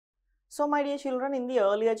So my dear children, in the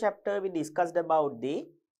earlier chapter we discussed about the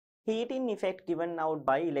heating effect given out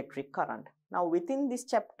by electric current. Now within this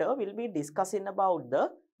chapter we will be discussing about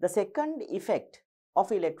the second effect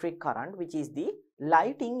of electric current, which is the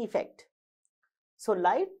lighting effect. So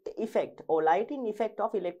light effect or lighting effect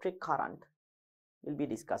of electric current will be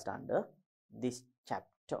discussed under this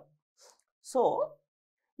chapter. So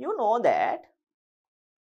you know that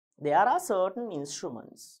there are certain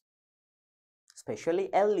instruments, especially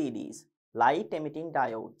LEDs, light emitting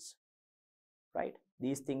diodes, right?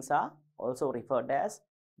 These things are also referred as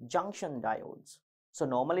junction diodes. So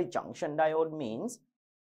normally junction diode means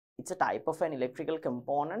it's a type of an electrical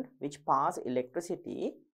component which pass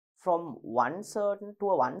electricity from one certain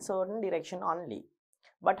direction only.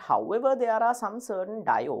 But however, there are some certain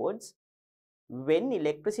diodes when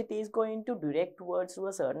electricity is going to direct towards to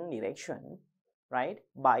a certain direction, right?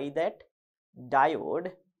 By that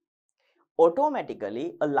diode,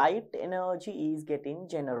 automatically a light energy is getting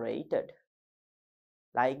generated,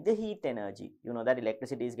 like the heat energy. You know that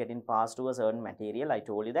electricity is getting passed to a certain material. I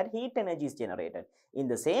told you that heat energy is generated. In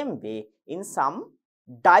the same way, in some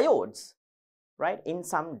diodes, right, in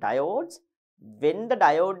some diodes, when the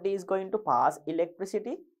diode is going to pass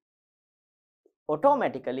electricity,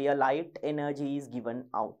 automatically a light energy is given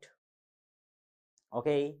out.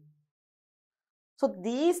 Okay, so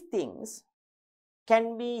these things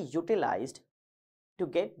can be utilized to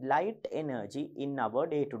get light energy in our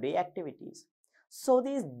day-to-day activities. So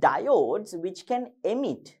these diodes which can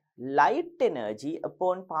emit light energy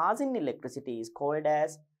upon passing electricity is called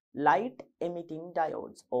as light emitting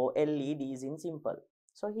diodes, or LEDs in simple.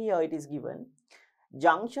 So here it is given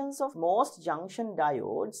junctions of most junction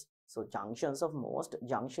diodes. So junctions of most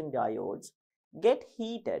junction diodes get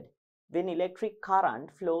heated when electric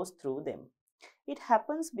current flows through them. It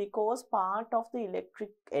happens because part of the electric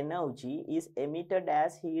energy is emitted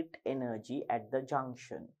as heat energy at the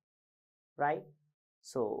junction, right?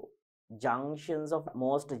 So junctions of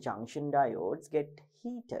most junction diodes get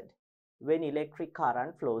heated when electric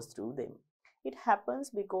current flows through them. It happens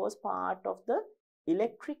because part of the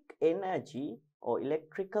electric energy or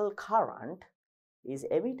electrical current is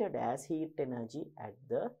emitted as heat energy at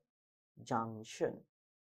the junction.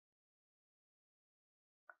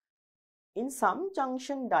 In some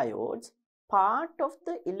junction diodes, part of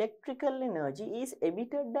the electrical energy is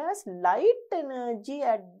emitted as light energy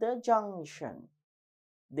at the junction.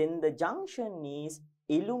 Then the junction is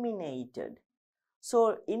illuminated.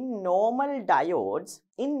 So in normal diodes,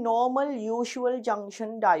 in normal usual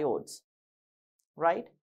junction diodes, right?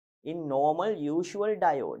 In normal usual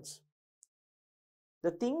diodes,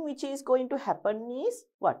 the thing which is going to happen is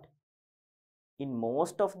what? In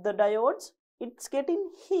most of the diodes, it's getting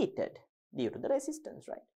heated due to the resistance,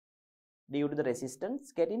 right? Due to the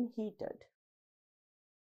resistance getting heated,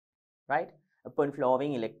 right? Upon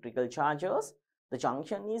flowing electrical charges, the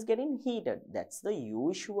junction is getting heated. That's the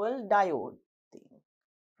usual diode thing,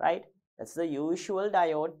 right? That's the usual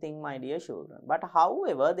diode thing, my dear children. But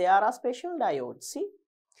however, there are special diodes. See,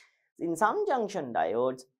 in some junction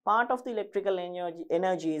diodes, part of the electrical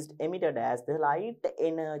energy is emitted as the light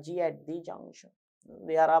energy at the junction.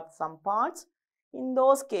 There are some parts in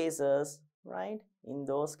those cases, right? In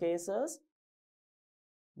those cases,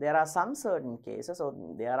 there are some certain cases, or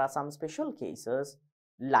there are some special cases,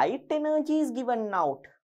 light energy is given out,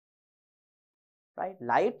 right?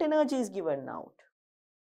 Light energy is given out.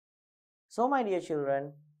 So my dear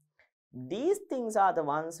children, these things are the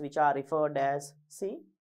ones which are referred as, see,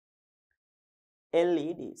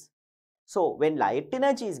 LEDs. So when light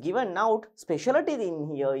energy is given out, specialty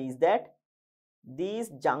in here is that these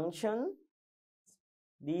junctions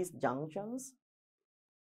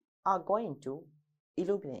are going to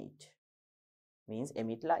illuminate, means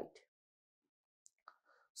emit light.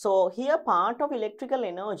 So here part of electrical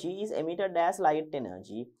energy is emitted as light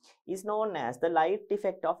energy is known as the light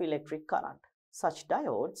effect of electric current. Such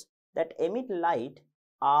diodes that emit light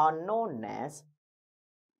are known as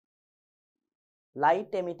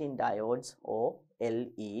light emitting diodes or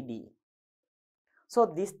LED. So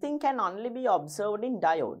this thing can only be observed in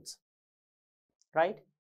diodes, right?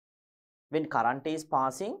 When current is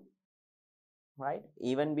passing, right,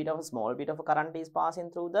 even small bit of a current is passing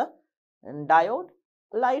through the diode,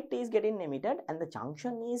 light is getting emitted and the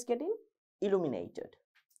junction is getting illuminated.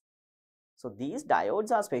 So these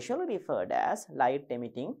diodes are specially referred as light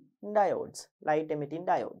emitting diodes,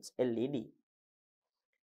 LED.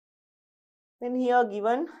 Then here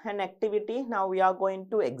given an activity, now we are going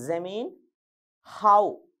to examine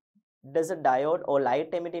how does a diode or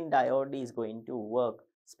light emitting diode is going to work.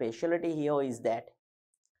 Specialty here is that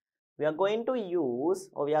we are going to use,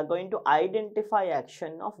 or we are going to identify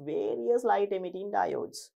action of various light emitting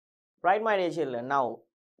diodes. Right, my dear children? Now,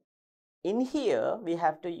 in here, we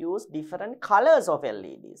have to use different colors of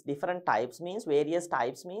LEDs. Different types means various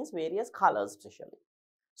colors especially.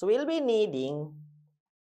 So, we will be needing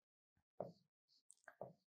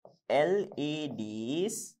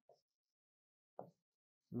LEDs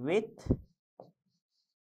with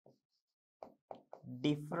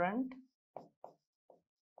different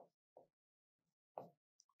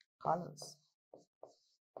colors.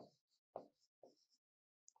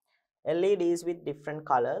 LEDs with different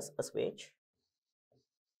colors, a switch,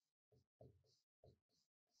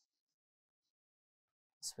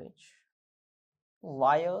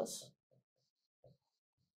 wires,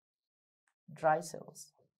 dry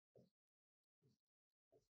cells.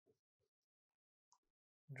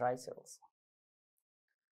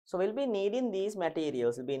 So we'll be needing these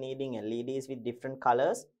materials. We'll be needing LEDs with different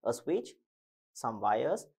colors, a switch, some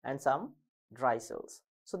wires, and some dry cells.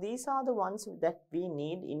 So these are the ones that we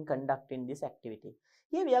need in conducting this activity.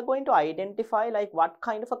 Here we are going to identify like what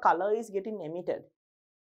kind of a color is getting emitted,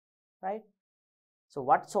 right? So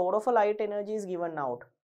what sort of a light energy is given out?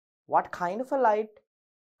 What kind of a light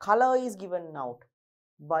color is given out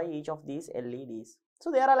by each of these LEDs?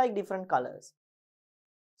 So there are like different colors.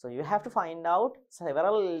 So you have to find out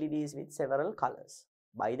several LEDs with several colors.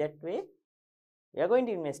 By that way, we are going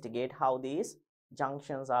to investigate how these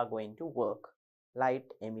junctions are going to work, light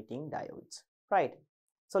emitting diodes, right?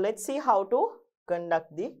 So let's see how to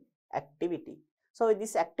conduct the activity. So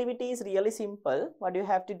this activity is really simple. What you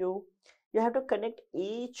have to do? You have to connect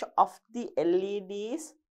each of the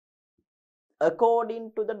LEDs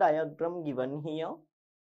according to the diagram given here,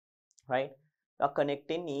 right? You are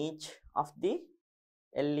connecting each of the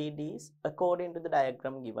LEDs according to the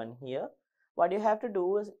diagram given here. What you have to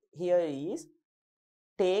do is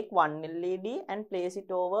take one LED and place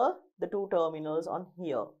it over the two terminals on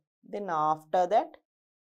here. Then after that,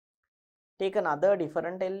 take another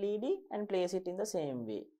different LED and place it in the same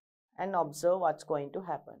way and observe what's going to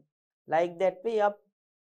happen. Like that way,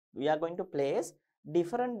 we are going to place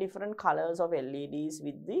different colors of LEDs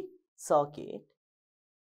with the circuit,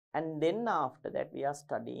 and then after that we are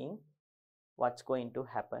studying what's going to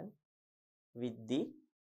happen with the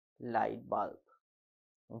light bulb.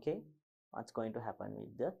 Okay, what's going to happen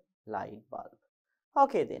with the light bulb?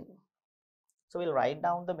 Okay, then so we'll write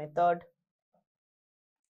down the method.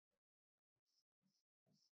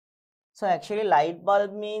 So actually light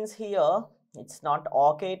bulb means here it's not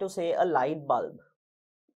okay to say a light bulb.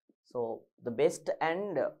 So the best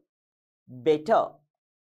and better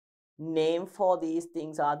name for these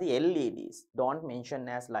things are the LEDs. Don't mention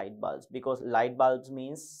as light bulbs, because light bulbs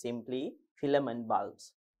means simply filament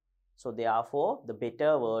bulbs. So therefore the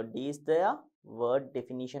better word is the word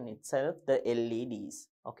definition itself, the LEDs.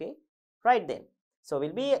 Okay, right then. So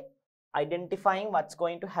we'll be identifying what's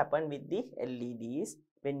going to happen with the LEDs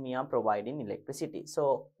when we are providing electricity.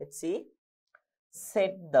 So let's see.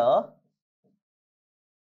 Set the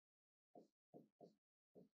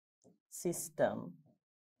system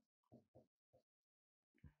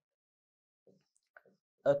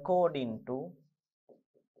according to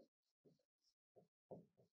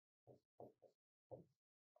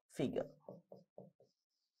figure,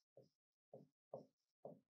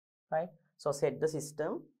 right? So set the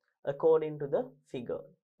system according to the figure.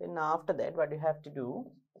 Then after that, what you have to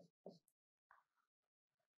do,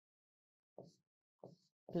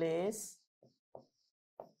 place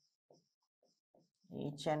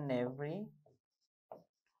each and every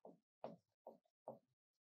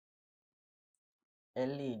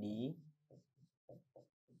LED,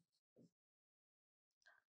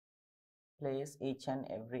 place each and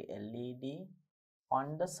every LED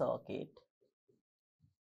on the circuit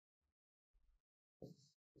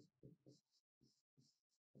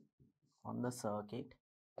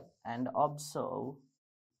and observe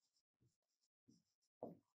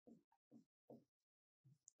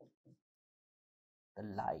the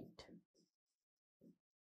light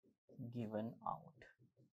given out.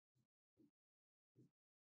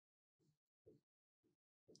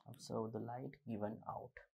 Observe the light given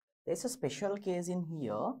out. There's a special case in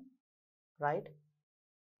here, right?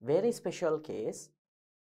 Very special case.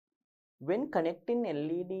 When connecting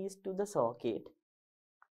LEDs to the circuit,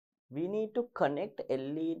 we need to connect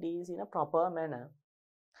LEDs in a proper manner.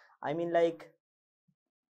 I mean, like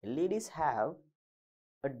LEDs have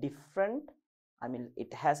a different,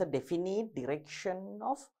 it has a definite direction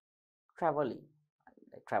of traveling.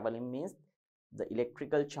 Traveling means the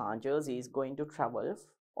electrical charges is going to travel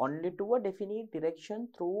only to a definite direction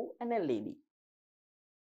through an LED,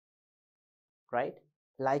 right?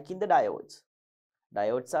 like in the diodes.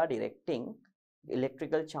 Diodes are directing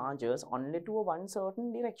electrical charges only to one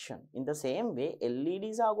certain direction. In the same way,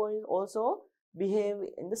 LEDs are going also behave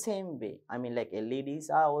in the same way. I mean, like LEDs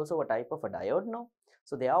are also a type of a diode now.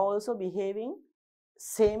 So they are also behaving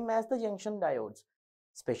same as the junction diodes.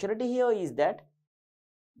 Specialty here is that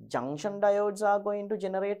junction diodes are going to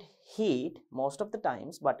generate heat most of the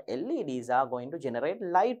times, but LEDs are going to generate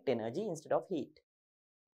light energy instead of heat,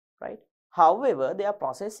 right? However, their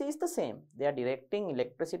process is the same. They are directing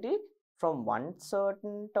electricity from one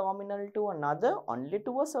certain terminal to another only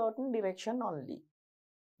to a certain direction only.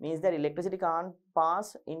 Means that electricity can't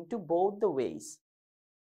pass into both the ways.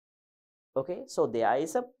 Okay, so there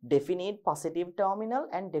is a definite positive terminal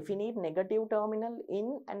and definite negative terminal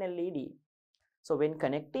in an LED. So when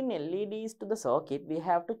connecting LEDs to the circuit, we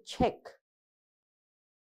have to check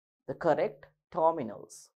the correct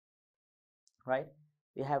terminals, right?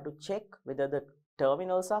 We have to check whether the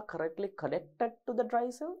terminals are correctly connected to the dry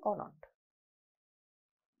cell or not.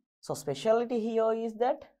 So specialty here is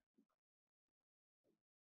that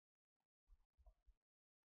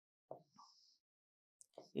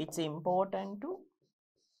it's important to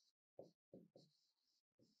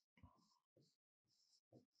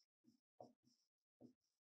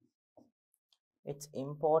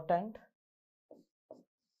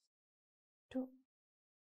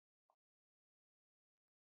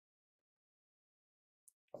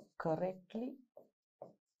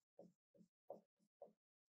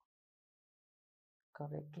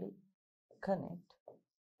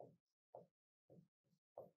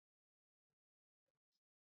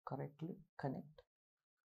correctly connect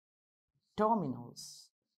terminals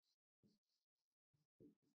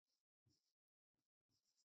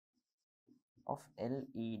of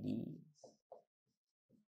LED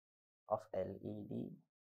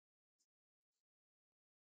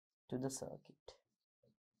to the circuit.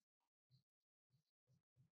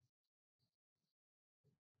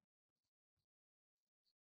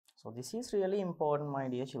 So this is really important, my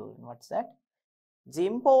dear children. What's that? It's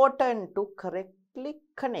important to correctly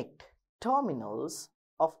connect terminals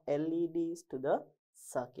of LEDs to the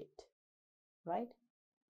circuit, right?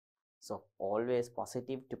 So always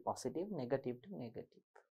positive to positive, negative to negative.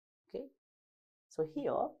 Okay. So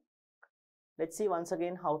here, let's see once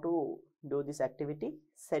again how to do this activity.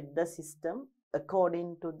 Set the system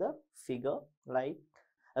according to the figure, right?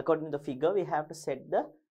 According to the figure, we have to set the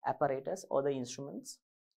apparatus or the instruments.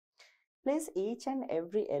 Place each and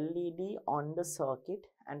every LED on the circuit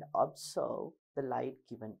and observe the light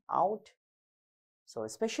given out. So a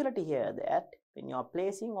specialty here that when you are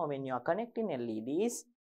placing or when you are connecting LEDs,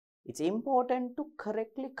 it's important to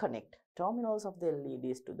correctly connect terminals of the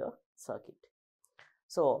LEDs to the circuit.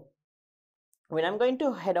 So when I'm going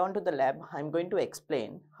to head on to the lab, I'm going to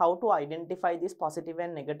explain how to identify these positive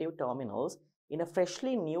and negative terminals in a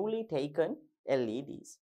freshly newly taken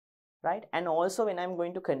LEDs. Right? And also when I'm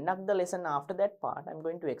going to conduct the lesson after that part, I'm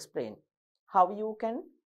going to explain how you can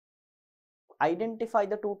identify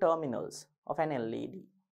the two terminals of an LED,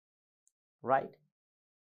 right?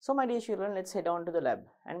 So my dear children, let's head on to the lab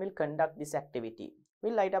and we'll conduct this activity.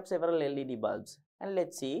 We'll light up several LED bulbs and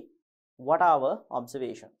let's see what are our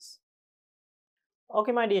observations.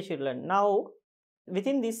 Okay, my dear children, now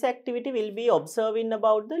within this activity, we'll be observing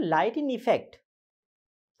about the lighting effect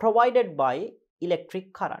provided by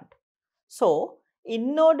electric current. So,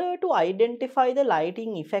 in order to identify the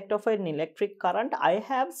lighting effect of an electric current, I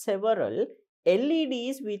have several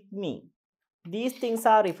LEDs with me. These things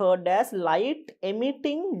are referred as light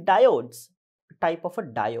emitting diodes, type of a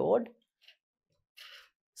diode.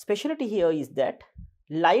 Specialty here is that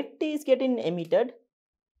light is getting emitted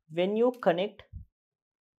when you connect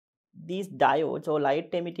these diodes or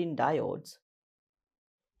light emitting diodes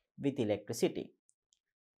with electricity.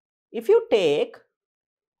 If you take,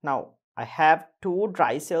 now I have two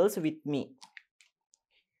dry cells with me.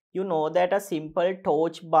 You know that a simple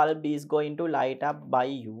torch bulb is going to light up by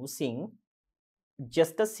using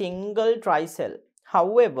just a single dry cell.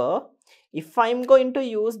 However, if I'm going to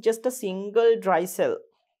use just a single dry cell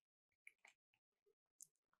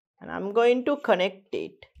and I'm going to connect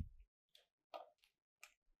it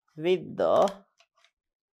with the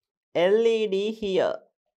LED here,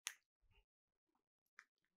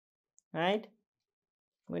 right?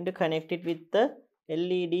 I'm going to connect it with the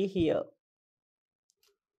LED here.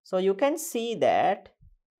 So you can see that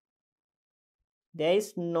there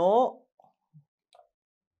is no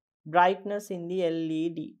brightness in the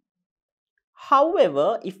LED.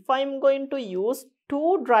 However, if I am going to use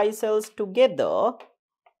two dry cells together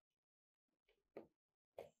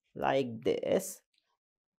like this,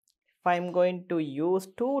 if I'm going to use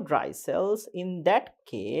 2 dry cells, in that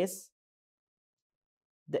case,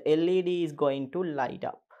 the LED is going to light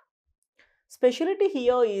up. Specialty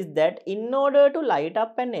here is that in order to light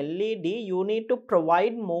up an LED, you need to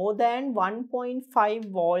provide more than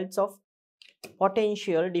 1.5 volts of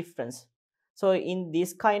potential difference. So in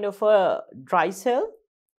this kind of a dry cell,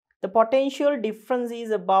 the potential difference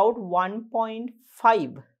is about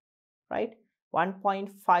 1.5, right?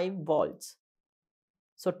 1.5 volts.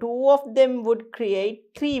 So 2 of them would create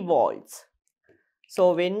 3 volts.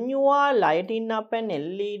 So when you are lighting up an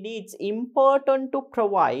LED, it's important to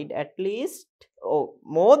provide at least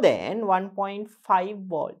more than 1.5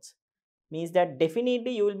 volts. Means that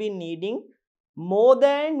definitely you will be needing more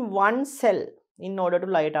than one cell in order to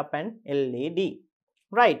light up an LED,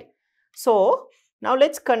 right? So now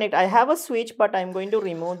let's connect. I have a switch, but I'm going to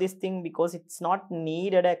remove this thing because it's not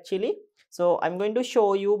needed actually. So I'm going to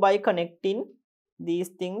show you by connecting these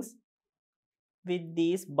things with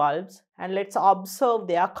these bulbs, and let's observe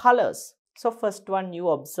their colors. So first one, you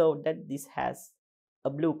observe that this has a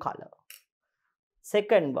blue color.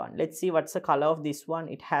 Second one, let's see what's the color of this one.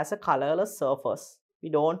 It has a colorless surface. We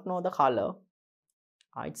don't know the color.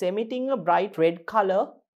 It's emitting a bright red color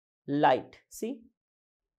light. See,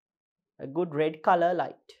 a good red color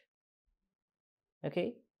light.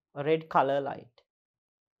 Okay, a red color light.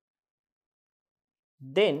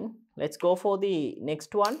 Then let's go for the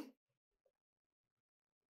next one.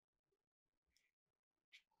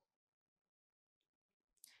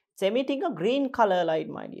 It's emitting a green color light,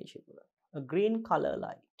 my dear children. A green color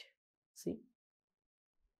light. See,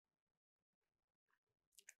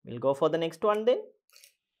 we'll go for the next one then.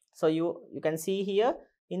 So you can see here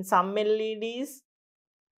in some LEDs,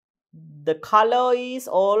 the color is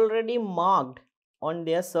already marked on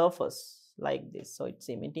their surface like this. So it's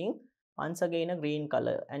emitting once again a green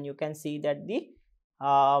color, and you can see that the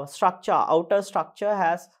outer structure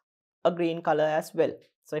has a green color as well.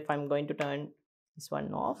 So if I'm going to turn this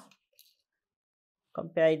one off,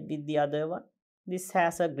 compare it with the other one, this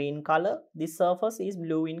has a green color, this surface is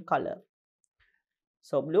blue in color.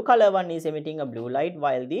 So blue color one is emitting a blue light,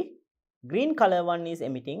 while the green color one is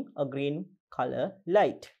emitting a green color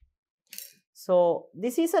light. So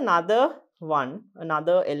this is another one,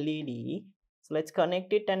 another LED. So let's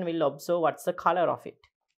connect it and we'll observe what's the color of it.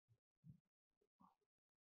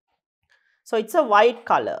 So it's a white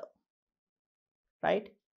color, right?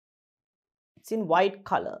 It's in white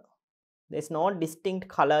color. There's no distinct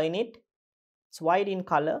color in it. It's white in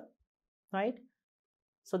color, right?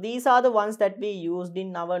 So these are the ones that we used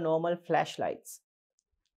in our normal flashlights.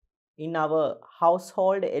 In our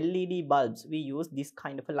household LED bulbs, we use this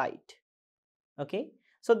kind of a light. Okay.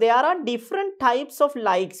 So there are different types of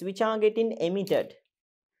lights which are getting emitted,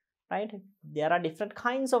 right? There are different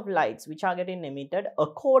kinds of lights which are getting emitted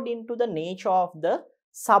according to the nature of the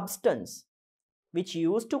substance which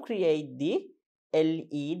used to create the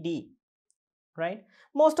LED, right?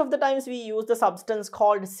 Most of the times we use the substance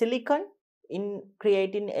called silicon in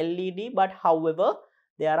creating LED, but however,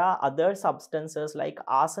 there are other substances like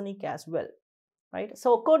arsenic as well, right?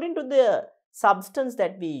 So according to the substance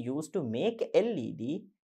that we use to make LED,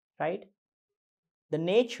 right, the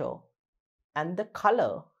nature and the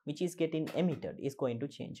color which is getting emitted is going to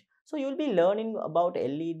change. So you will be learning about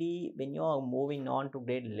LED when you are moving on to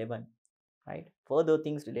grade 11, right? Further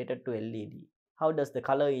things related to LED. How does the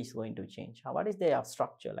color is going to change? What is their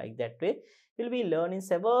structure? Like that way, you'll be learning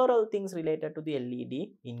several things related to the LED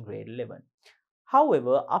in grade 11.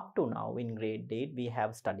 However, up to now in grade 8, we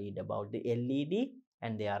have studied about the LED,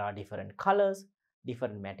 and there are different colors,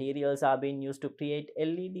 different materials are being used to create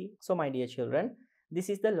LED. So my dear children, this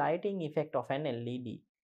is the lighting effect of an LED,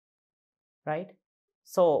 right?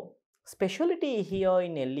 So specialty here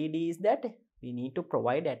in LED is that we need to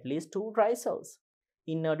provide at least 2 dry cells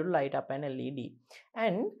in order to light up an LED.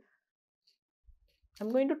 And I'm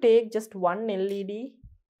going to take just one LED.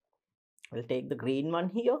 We'll take the green one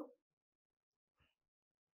here.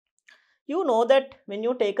 You know that when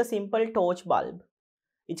you take a simple torch bulb,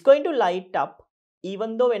 it's going to light up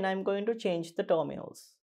even though when I'm going to change the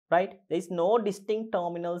terminals, right? There is no distinct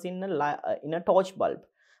terminals in a torch bulb.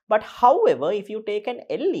 But however, if you take an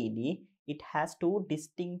LED, it has 2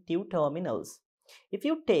 distinctive terminals. If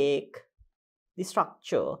you take the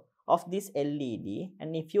structure of this LED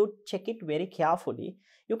and if you check it very carefully,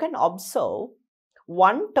 you can observe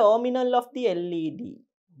one terminal of the LED.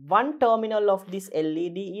 One terminal of this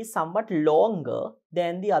LED is somewhat longer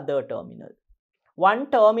than the other terminal. One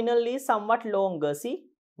terminal is somewhat longer. See,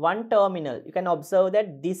 one terminal. You can observe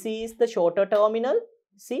that this is the shorter terminal.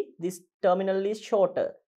 See, this terminal is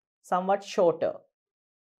shorter, somewhat shorter,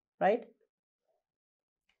 right?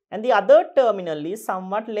 and the other terminal is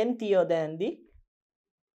somewhat lengthier than the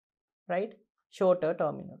shorter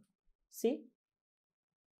terminal. See,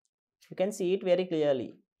 you can see it very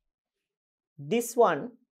clearly. This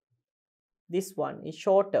one is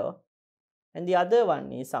shorter and the other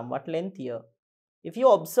one is somewhat lengthier. If you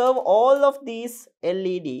observe all of these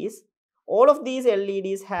LEDs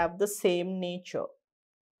have the same nature,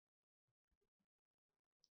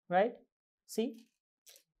 right? See,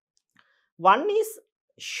 one is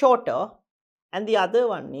shorter and the other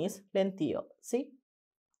one is lengthier. See,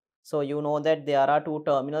 so you know that there are two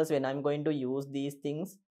terminals when I'm going to use these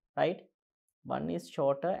things, right? One is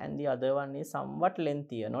shorter and the other one is somewhat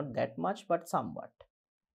lengthier, not that much but somewhat,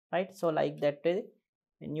 right? So like that way,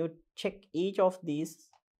 when you check each of these,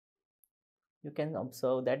 you can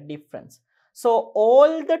observe that difference. So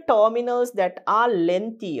all the terminals that are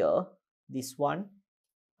lengthier, this one,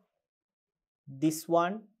 this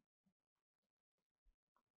one,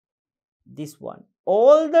 this one,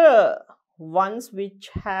 all the ones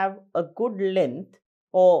which have a good length,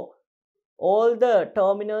 or all the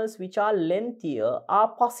terminals which are lengthier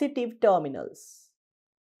are positive terminals.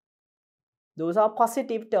 Those are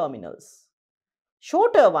positive terminals.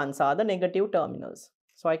 Shorter ones are the negative terminals.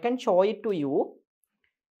 So I can show it to you.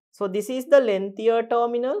 So this is the lengthier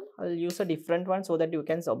terminal. I'll use a different one so that you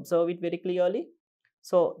can observe it very clearly.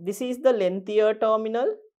 So this is the lengthier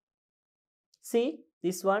terminal. See,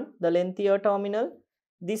 this one, the lengthier terminal.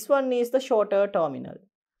 This one is the shorter terminal.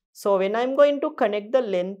 So when I'm going to connect the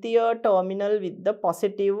lengthier terminal with the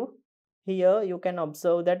positive here, you can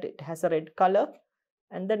observe that it has a red color,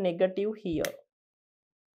 and the negative here,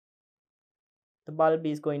 the bulb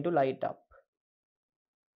is going to light up,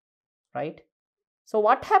 right? So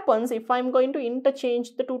what happens if I'm going to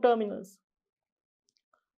interchange the two terminals?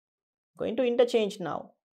 Going to interchange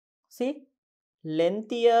now. See,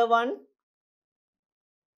 lengthier one.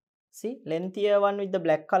 See, lengthier one with the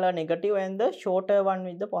black color negative and the shorter one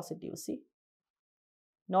with the positive. See,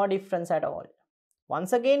 no difference at all.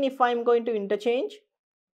 Once again, if I'm going to interchange,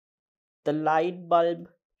 the light bulb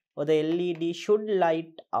or the LED should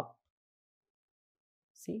light up.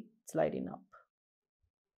 See, it's lighting up.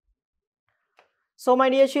 So my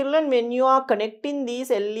dear children, when you are connecting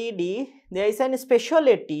these LED, there is a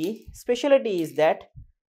speciality. Speciality is that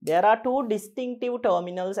there are two distinctive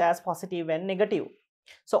terminals as positive and negative.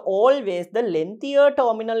 So always the lengthier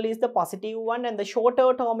terminal is the positive one and the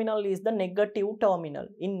shorter terminal is the negative terminal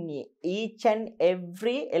in each and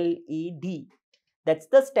every LED. That's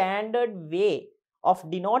the standard way of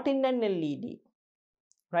denoting an LED,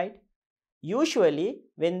 right? Usually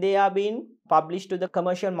when they are being published to the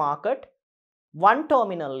commercial market, one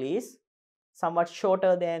terminal is somewhat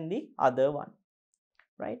shorter than the other one,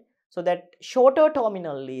 right? So that shorter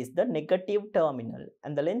terminal is the negative terminal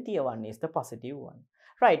and the lengthier one is the positive one,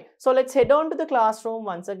 right? So let's head on to the classroom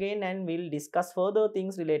once again and we'll discuss further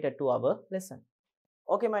things related to our lesson.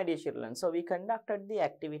 Okay, my dear children, so we conducted the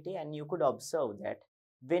activity and you could observe that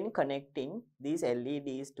when connecting these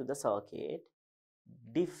LEDs to the circuit,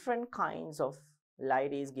 different kinds of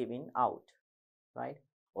light is given out, right?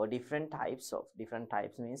 Or different types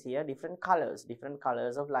means here different colors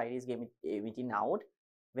of light is emitting out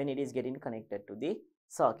when it is getting connected to the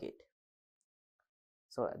circuit.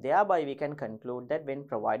 So thereby we can conclude that when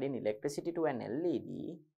providing electricity to an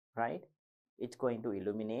LED, right, it's going to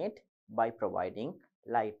illuminate by providing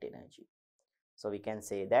light energy. So we can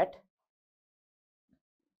say that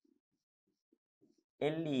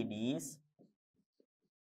LEDs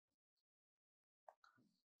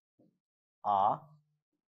are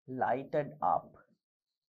lighted up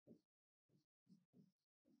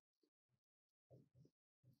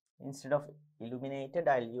instead of illuminated.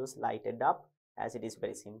 I'll use lighted up as it is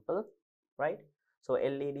very simple, right? So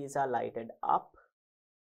LEDs are lighted up,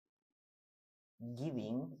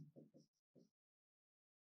 giving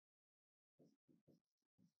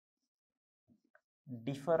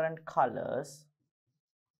different colors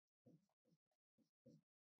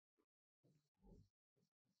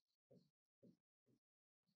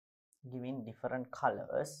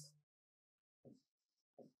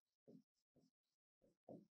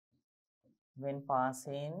when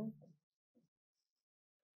passing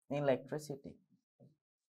electricity.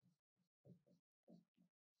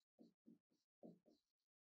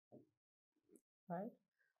 Right?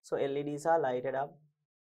 So LEDs are lighted up,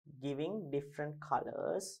 giving different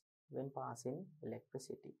colors when passing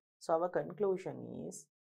electricity. So our conclusion is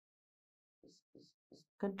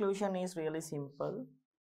really simple.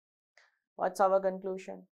 What's our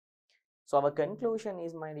conclusion? So our conclusion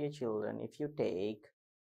is, my dear children, if you take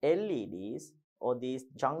LEDs or these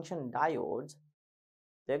junction diodes,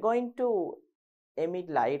 they're going to emit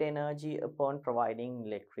light energy upon providing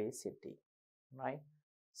electricity, right?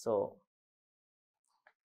 So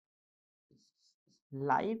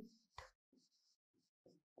light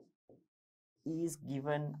is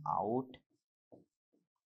given out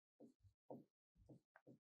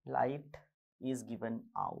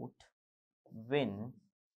when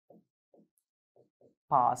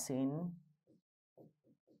passing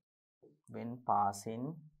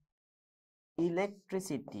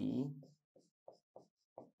electricity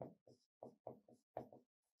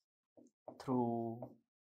through.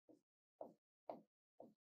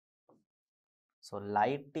 So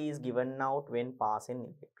light is given out when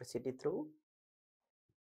passing electricity through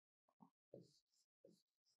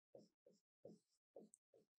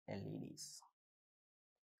LEDs.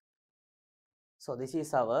 So this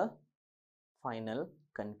is our final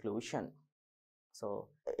conclusion. So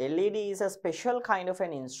LED is a special kind of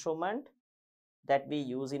an instrument that we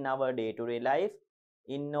use in our day-to-day life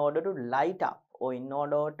in order to light up or in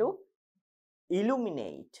order to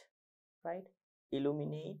illuminate, right?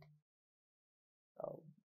 Illuminate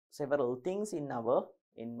several things in our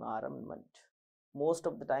environment. Most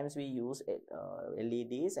of the times we use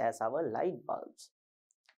LEDs as our light bulbs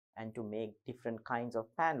and to make different kinds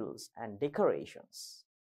of panels and decorations.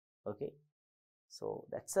 Okay, so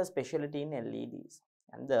that's a specialty in LEDs.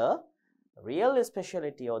 And the real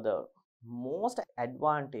specialty or the most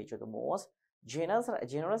advantage or the most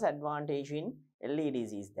generous advantage in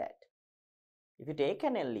LEDs is that if you take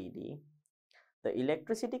an LED, the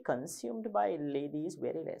electricity consumed by LED is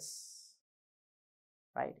very less,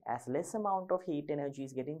 right? As less amount of heat energy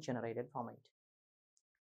is getting generated from it.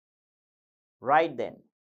 Right then,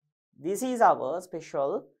 this is our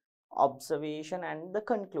special observation and the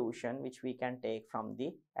conclusion which we can take from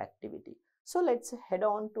the activity. So let's head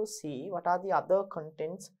on to see what are the other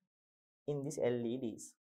contents in these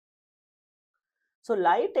LEDs. So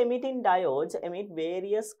light emitting diodes emit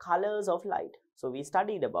various colors of light. So we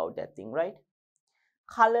studied about that thing, right?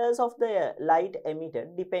 Colors of the light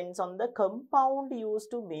emitted depends on the compound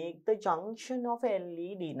used to make the junction of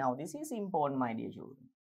LED. Now this is important, my dear children.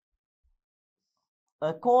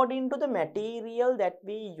 According to the material that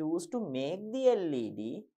we use to make the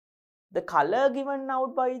LED, the color given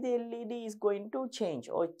out by the LED is going to change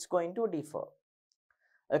or it's going to differ.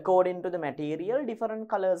 According to the material, different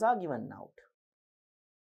colors are given out.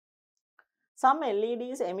 Some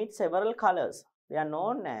LEDs emit several colors. They are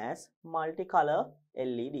known as multicolor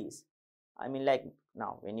LEDs. I mean, like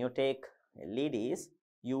now when you take LEDs,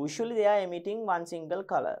 usually they are emitting one single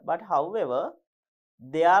color. But however,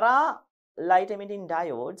 there are light emitting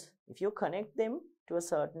diodes. If you connect them to a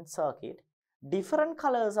certain circuit, different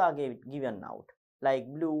colors are given out, like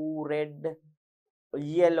blue, red,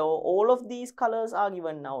 yellow. All of these colors are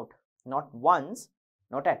given out, not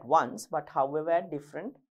at once, but however at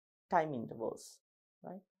different time intervals,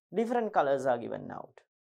 right? Different colors are given out.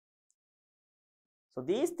 So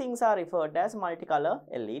these things are referred as multicolor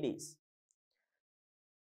LEDs.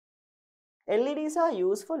 LEDs are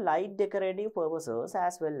used for light decorative purposes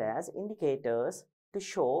as well as indicators to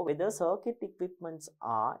show whether circuit equipments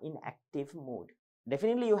are in active mode.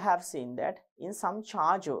 Definitely you have seen that in some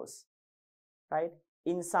chargers, right?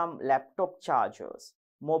 In some laptop chargers,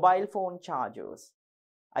 mobile phone chargers.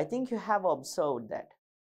 I think you have observed that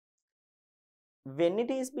when it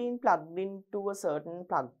is being plugged into a certain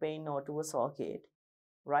plug pin or to a circuit,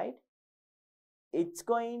 right, it's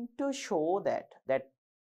going to show that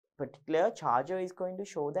particular charger is going to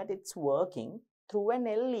show that it's working through an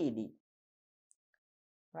LED,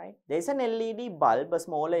 right? There's an LED bulb, a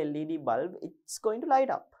smaller LED bulb, it's going to light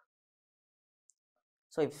up.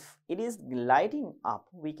 So if it is lighting up,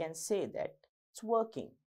 we can say that it's working,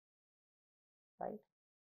 right?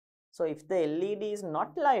 So if the LED is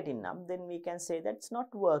not lighting up, then we can say that it's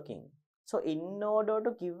not working. So in order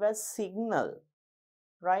to give a signal,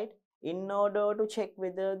 right, in order to check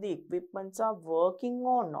whether the equipments are working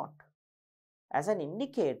or not, as an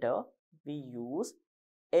indicator, we use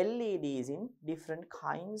LEDs in different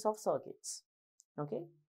kinds of circuits, okay,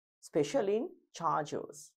 especially in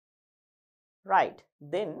chargers, right?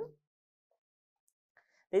 Then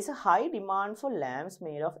there is a high demand for lamps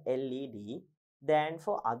made of LED than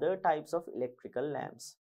for other types of electrical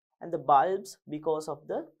lamps and the bulbs because of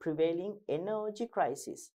the prevailing energy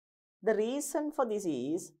crisis. The reason for this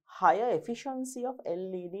is higher efficiency of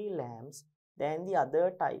LED lamps than the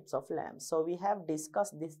other types of lamps. So we have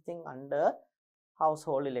discussed this thing under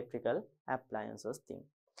household electrical appliances thing.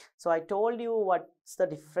 So I told you what's the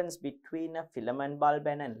difference between a filament bulb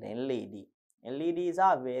and an LED. LEDs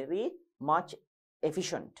are very much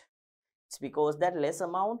efficient. It's because that less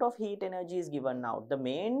amount of heat energy is given out. The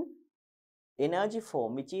main energy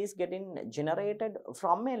form which is getting generated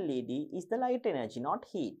from LED is the light energy, not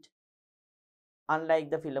heat.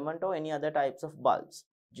 Unlike the filament or any other types of bulbs.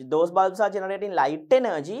 Those bulbs are generating light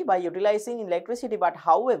energy by utilizing electricity, but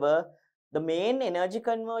however, the main energy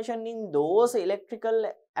conversion in those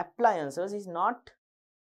electrical appliances is not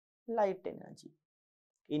light energy.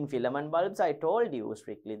 In filament bulbs, I told you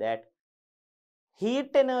strictly that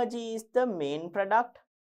heat energy is the main product.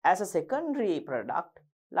 As a secondary product,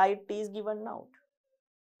 light is given out,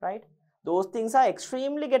 right? Those things are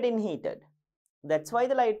extremely getting heated. That's why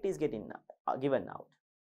the light is getting given out,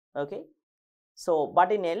 okay? So,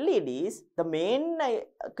 but in LEDs, the main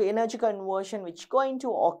energy conversion which is going to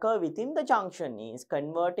occur within the junction is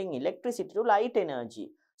converting electricity to light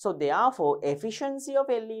energy. So, therefore, efficiency of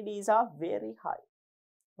LEDs are very high,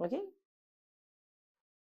 okay?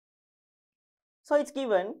 So, it's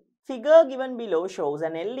given, figure given below shows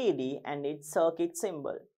an LED and its circuit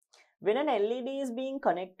symbol. When an LED is being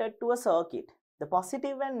connected to a circuit, the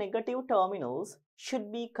positive and negative terminals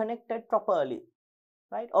should be connected properly,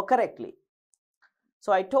 right, or correctly.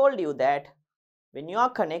 So, I told you that when you are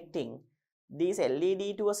connecting this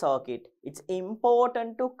LED to a circuit, it's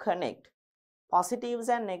important to connect positives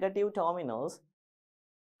and negative terminals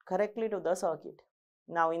correctly to the circuit.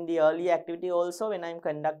 Now, in the early activity also, when I am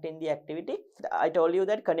conducting the activity, I told you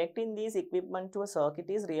that connecting this equipment to a circuit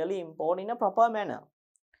is really important in a proper manner.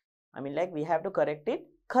 I mean, like, we have to correct it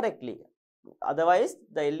correctly. Otherwise,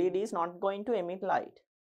 the LED is not going to emit light.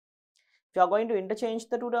 If you are going to interchange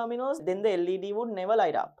the two terminals, then the LED would never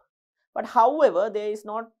light up. But however, there is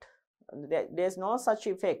no such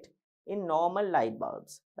effect in normal light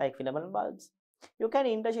bulbs like filament bulbs. You can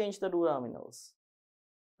interchange the two terminals,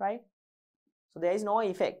 right? So there is no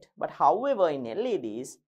effect. But however, in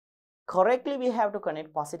LEDs, correctly we have to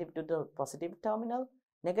connect positive to the positive terminal,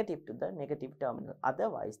 negative to the negative terminal.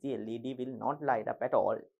 Otherwise, the LED will not light up at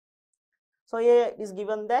all. So here it is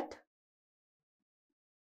given that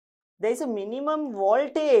there is a minimum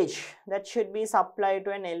voltage that should be supplied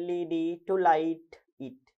to an LED to light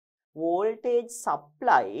it. Voltage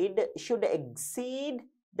supplied should exceed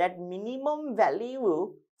that minimum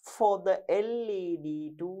value for the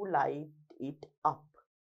LED to light it up.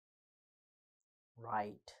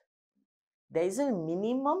 Right. There is a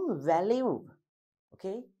minimum value.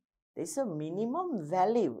 Okay. There is a minimum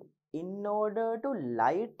value in order to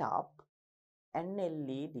light up an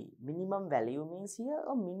LED. Minimum value means here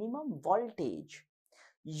a minimum voltage.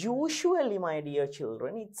 Usually, my dear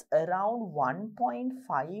children, it's around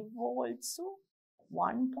 1.5 volts to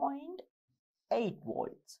 1.8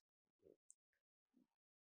 volts.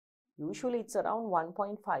 Usually, it's around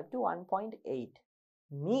 1.5 to 1.8.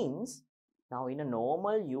 Means, now in a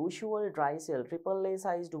normal usual dry cell, AAA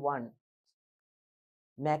sized one,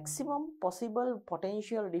 maximum possible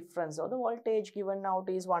potential difference or the voltage given out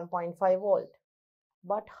is 1.5 volt.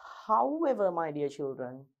 But however, my dear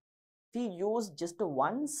children, we use just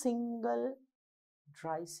one single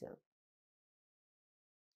dry cell,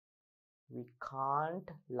 we can't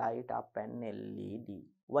light up an LED.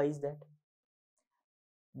 Why is that?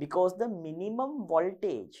 Because the minimum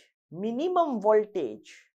voltage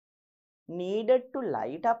needed to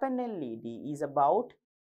light up an LED is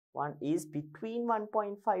between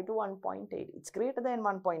 1.5 to 1.8. It's greater than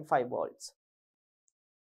 1.5 volts.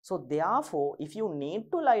 So therefore, if you need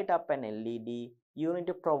to light up an LED, you need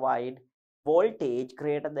to provide voltage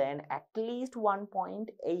greater than at least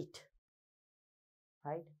 1.8,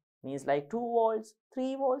 right? Means like 2 volts,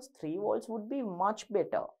 3 volts, 3 volts would be much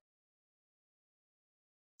better.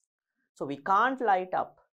 So we can't light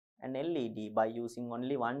up an LED by using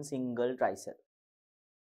only one single dry cell.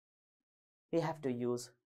 We have to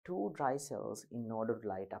use 2 dry cells in order to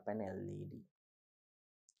light up an LED.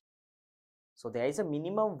 So there is a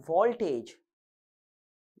minimum voltage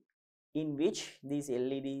in which these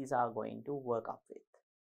LEDs are going to work up with.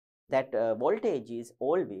 That voltage is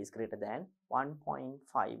always greater than 1.5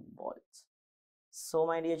 volts. So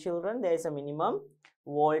my dear children, there is a minimum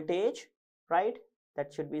voltage, right,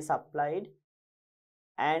 that should be supplied,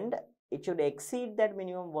 and it should exceed that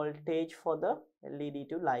minimum voltage for the LED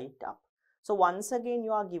to light up. So once again,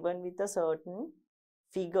 you are given with a certain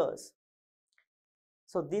figures.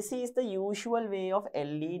 So this is the usual way of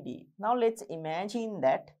LED. Now let's imagine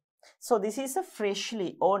that. So this is a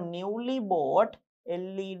freshly or newly bought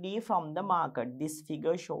LED from the market. This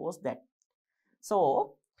figure shows that.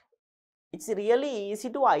 So it's really easy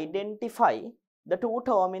to identify the two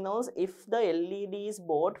terminals if the LED is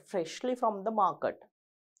bought freshly from the market.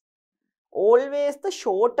 Always the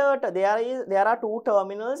shorter, there are two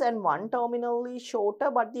terminals and one terminal is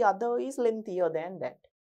shorter but the other is lengthier than that.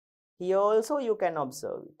 Here also you can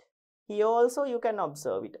observe it. Here also you can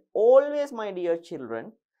observe it. Always, my dear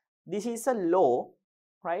children, this is a law,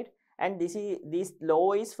 right? And this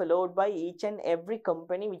law is followed by each and every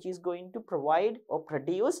company which is going to provide or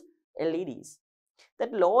produce LEDs.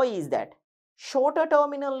 That law is that shorter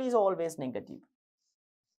terminal is always negative,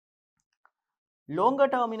 longer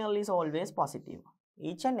terminal is always positive.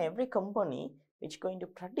 Each and every company which is going to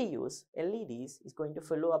produce LEDs is going to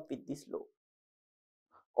follow up with this law.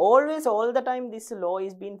 Always, all the time, this law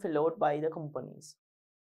is being followed by the companies.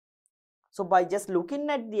 So by just looking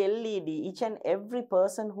at the LED, each and every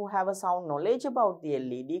person who have a sound knowledge about the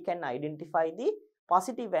LED can identify the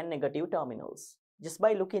positive and negative terminals just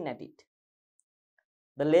by looking at it.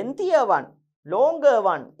 The lengthier one, longer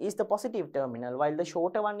one is the positive terminal, while the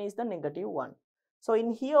shorter one is the negative one. So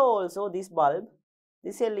in here also, this bulb,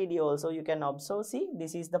 this LED also, you can observe, see,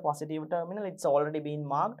 this is the positive terminal, it's already been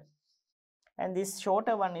marked, and this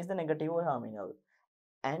shorter one is the negative terminal.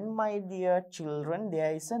 And my dear children,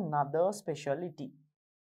 there is another speciality.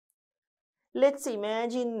 Let's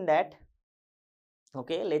imagine that,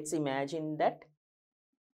 okay, let's imagine that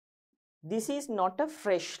this is not a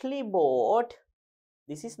freshly bought,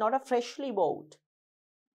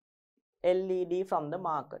 LED from the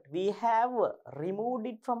market. We have removed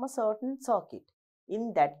it from a certain circuit.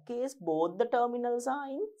 In that case, both the terminals are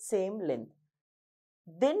in same length.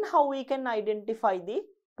 Then how we can identify the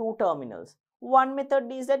two terminals? One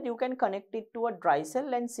method is that you can connect it to a dry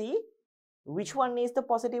cell and see which one is the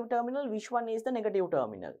positive terminal, which one is the negative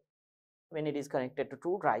terminal. When it is connected to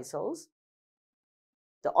two dry cells,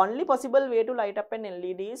 the only possible way to light up an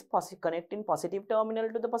LED is connecting positive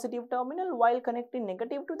terminal to the positive terminal while connecting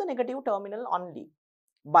negative to the negative terminal only.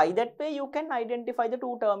 By that way, you can identify the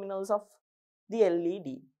two terminals of the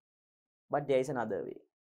LED. But there is another way.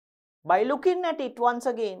 By looking at it once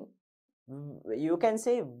again, you can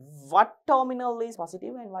say what terminal is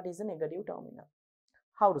positive and what is the negative terminal.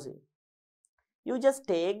 How to say? You just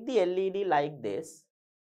take the LED like this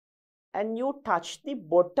and you touch the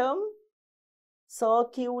bottom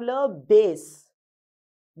circular base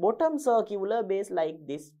like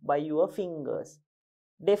this by your fingers.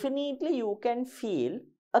 Definitely you can feel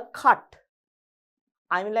a cut.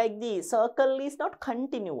 I mean, like the circle is not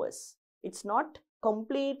continuous. It's not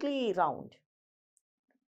completely round.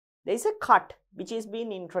 There is a cut which is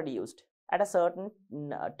being introduced at a certain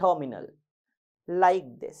terminal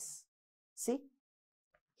like this. See,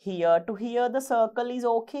 here to here the circle is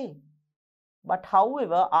okay. But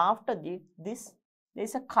however, after this, there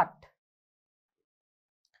is a cut.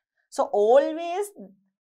 So always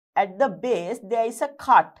at the base, there is a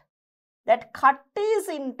cut. That cut is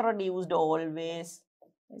introduced always.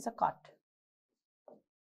 There is a cut.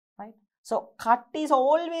 Right? So cut is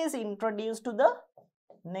always introduced to the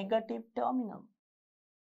negative terminal.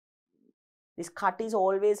 This cut is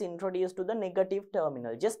always introduced to the negative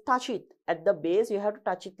terminal. Just touch it. At the base, you have to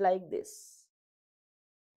touch it like this.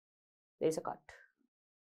 There is a cut.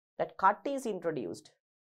 That cut is introduced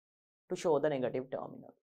to show the negative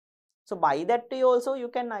terminal. So by that way also you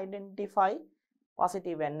can identify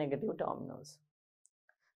positive and negative terminals.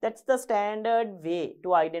 That's the standard way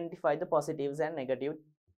to identify the positives and negative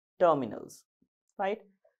terminals, right?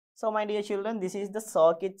 So my dear children, this is the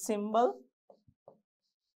circuit symbol.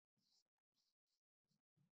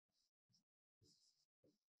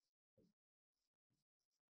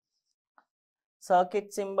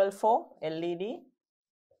 Circuit symbol for LED,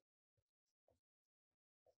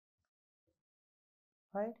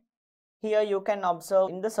 right? Here you can observe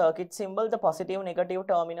in the circuit symbol, the positive negative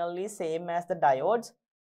terminal is same as the diodes,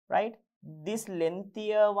 right? This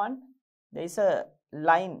lengthier one, there is a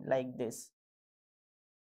line like this.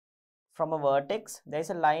 From a vertex, there is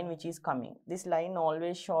a line which is coming. This line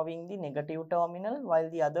always showing the negative terminal while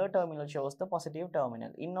the other terminal shows the positive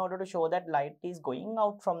terminal. In order to show that light is going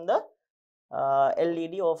out from the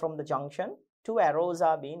LED or from the junction, two arrows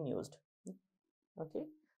are being used. Okay,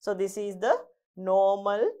 so this is the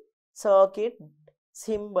normal circuit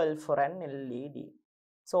symbol for an LED.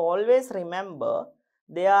 So always remember,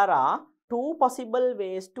 there are two possible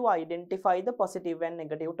ways to identify the positive and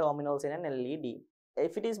negative terminals in an LED.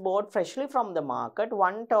 If it is bought freshly from the market,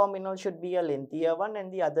 one terminal should be a lengthier one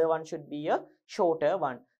and the other one should be a shorter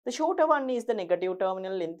one. The shorter one is the negative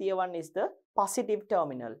terminal, lengthier one is the positive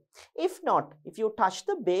terminal. If not, if you touch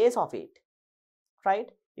the base of it, right?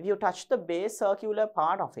 If you touch the base circular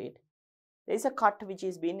part of it, there is a cut which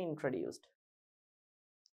is being introduced.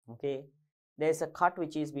 Okay, there is a cut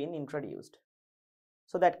which is being introduced.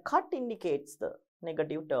 So that cut indicates the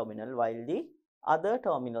negative terminal while the other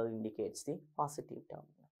terminal indicates the positive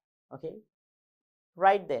terminal. Okay,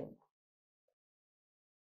 right then.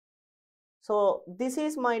 So this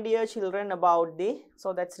is, my dear children, about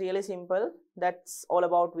so that's really simple. That's all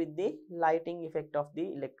about with the lighting effect of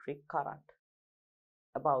the electric current,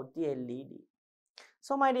 about the LED.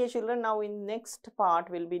 So my dear children, now in next part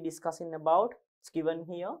we'll be discussing about, it's given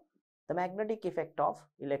here, the magnetic effect of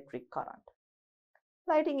electric current.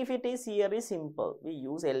 Lighting effect is here is simple. We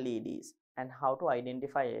use LEDs, and how to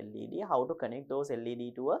identify LED, how to connect those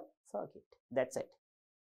LED to a circuit. That's it.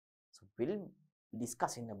 So we'll be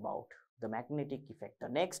discussing about the magnetic effect, the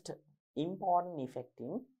next important effect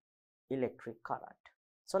in electric current.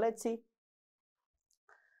 So let's see.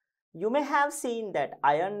 You may have seen that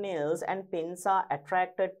iron nails and pins are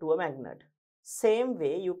attracted to a magnet. Same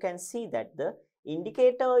way, you can see that the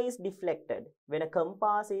indicator is deflected when a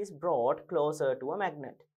compass is brought closer to a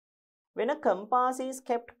magnet. When a compass is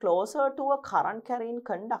kept closer to a current carrying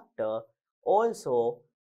conductor, also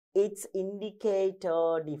its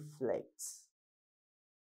indicator deflects.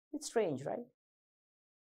 It's strange, right?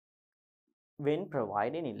 When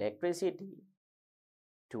providing electricity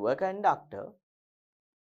to a conductor,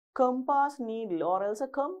 compass needle or else a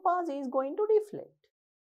compass is going to deflect.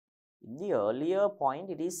 In the earlier point,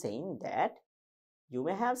 it is saying that you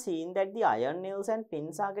may have seen that the iron nails and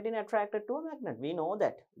pins are getting attracted to a magnet. We know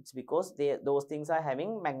that it's because those things are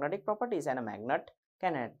having magnetic properties, and a magnet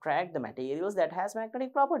can attract the materials that has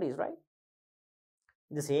magnetic properties, right?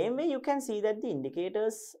 In the same way, you can see that the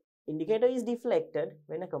indicator is deflected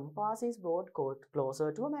when a compass is brought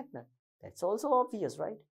closer to a magnet. That's also obvious,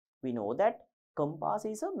 right? We know that compass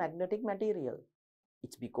is a magnetic material.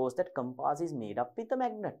 It's because that compass is made up with a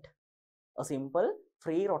magnet, a simple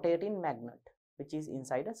free rotating magnet, which is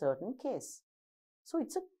inside a certain case. So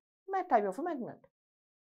it's a type of a magnet.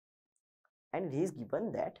 And it is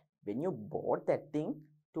given that when you brought that thing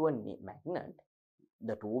to a magnet,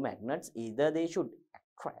 the two magnets, either they should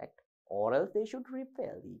attract or else they should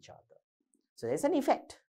repel each other. So there's an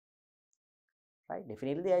effect, right?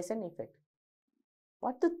 Definitely there is an effect.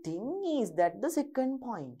 But the thing is that the second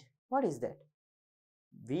point, what is that?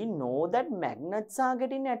 We know that magnets are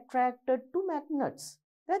getting attracted to magnets.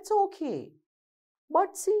 That's okay.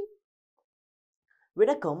 But see, when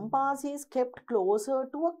a compass is kept closer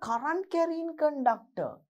to a current carrying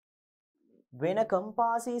conductor, when a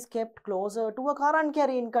compass is kept closer to a current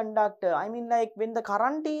carrying conductor, I mean like when the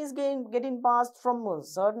current is getting passed from a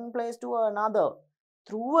certain place to another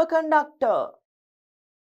through a conductor,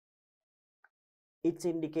 its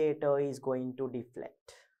indicator is going to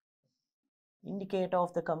deflect. Indicator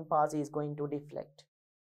of the compass is going to deflect.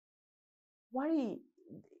 Why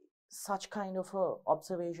such kind of a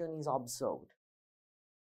observation is observed?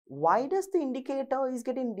 Why does the indicator is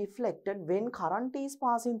getting deflected when current is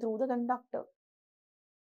passing through the conductor?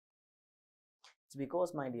 It's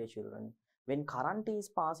because, my dear children, when current is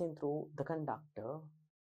passing through the conductor,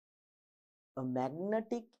 a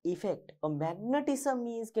magnetic effect, a magnetism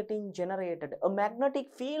is getting generated, a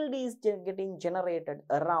magnetic field is getting generated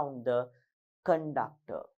around the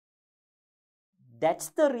conductor. That's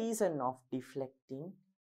the reason of deflecting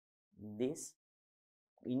this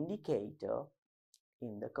indicator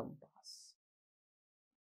in the compass.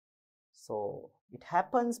 So it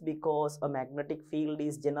happens because a magnetic field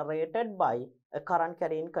is generated by a current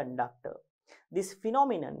carrying conductor. This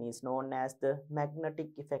phenomenon is known as the magnetic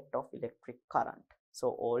effect of electric current. So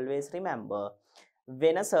always remember,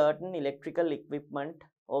 when a certain electrical equipment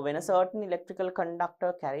or when a certain electrical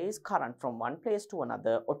conductor carries current from one place to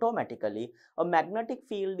another, automatically a magnetic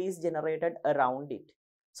field is generated around it.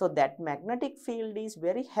 So that magnetic field is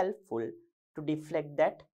very helpful to deflect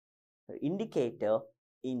that indicator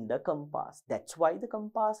in the compass. That's why the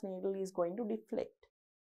compass needle is going to deflect.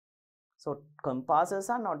 So compasses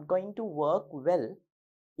are not going to work well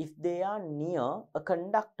if they are near a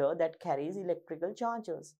conductor that carries electrical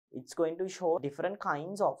charges. It's going to show different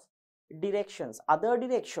kinds of directions, other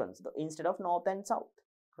directions instead of north and south,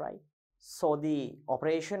 right? So the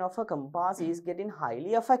operation of a compass is getting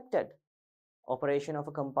highly affected. Operation of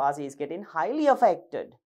a compass is getting highly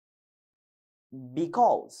affected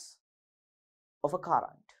because of a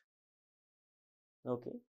current.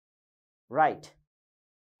 Okay, right.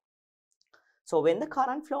 So when the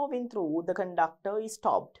current flowing through the conductor is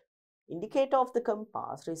stopped, indicator of the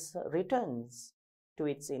compass returns to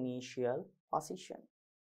its initial position.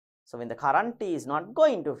 So when the current is not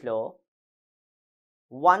going to flow,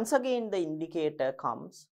 once again the indicator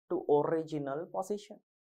comes to original position.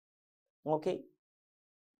 Okay,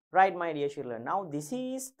 right, my dear children. Now this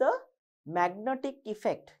is the magnetic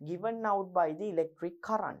effect given out by the electric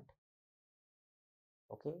current.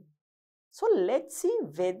 Okay, so let's see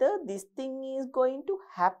whether this thing is going to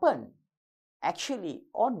happen actually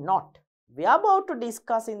or not. We are about to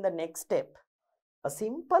discuss in the next step a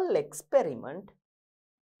simple experiment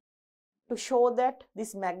to show that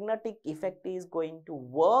this magnetic effect is going to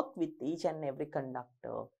work with each and every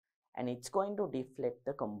conductor and it's going to deflect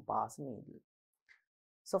the compass needle.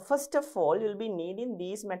 So first of all, you'll be needing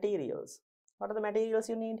these materials. What are the materials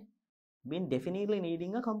you need? You'll be definitely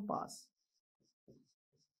needing a compass.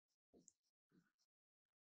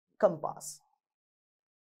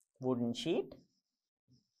 Wooden sheet,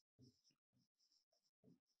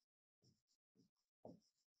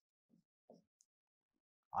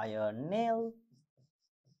 iron nails,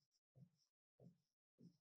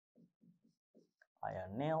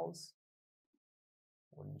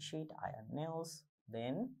 wooden sheet, iron nails,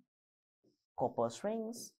 then copper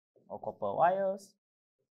strings or copper wires.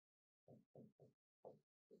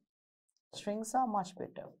 Strings are much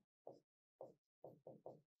better.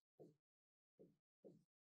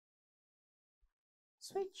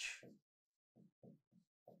 Switch,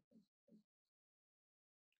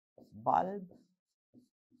 bulb,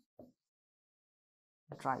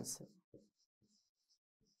 tristle.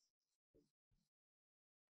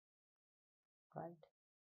 Right.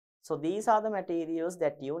 So these are the materials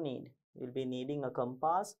that you need. You'll be needing a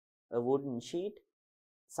compass, a wooden sheet,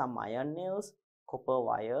 some iron nails, copper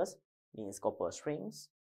wires, means copper strings,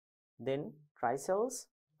 then tricels,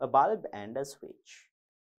 a bulb and a switch.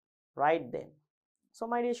 Right then. So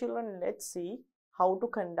my dear children, let's see how to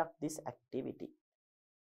conduct this activity.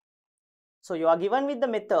 So you are given with the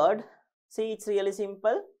method. See, it's really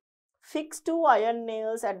simple. Fix 2 iron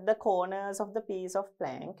nails at the corners of the piece of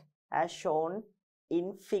plank as shown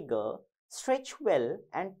in figure. Stretch well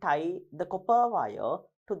and tie the copper wire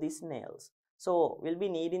to these nails. So we'll be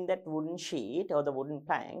needing that wooden sheet or the wooden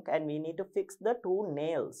plank, and we need to fix the 2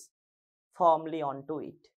 nails firmly onto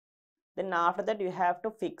it. Then after that, you have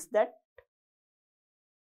to fix that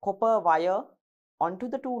copper wire onto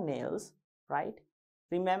the 2 nails, right?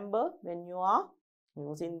 Remember, when you are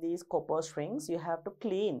using these copper strings, you have to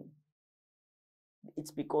clean. It's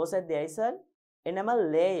because that there is an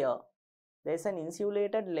enamel layer, there is an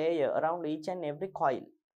insulated layer around each and every coil,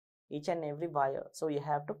 each and every wire. So you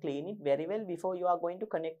have to clean it very well before you are going to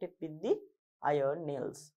connect it with the iron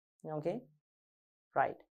nails. Okay,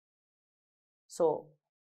 right. So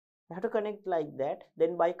you have to connect like that.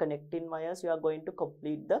 Then by connecting wires, you are going to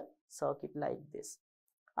complete the circuit like this.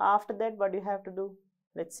 After that, what you have to do?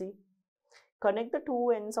 Let's see. Connect the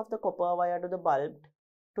 2 ends of the copper wire to the bulb,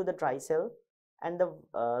 to the tristle and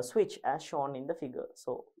the switch as shown in the figure.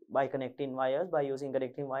 So by connecting wires, by using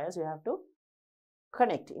connecting wires, you have to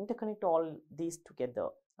interconnect all these together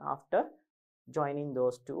after joining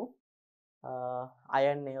those 2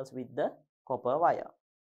 iron nails with the copper wire.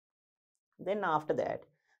 Then after that,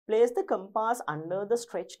 place the compass under the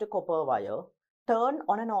stretched copper wire, turn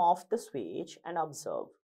on and off the switch and observe.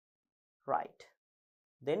 Right.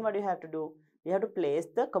 Then what you have to do? You have to place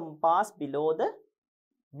the compass below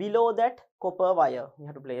that copper wire. You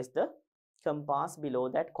have to place the compass below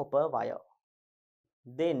that copper wire.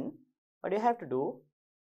 Then what you have to do?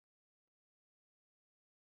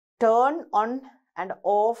 Turn on and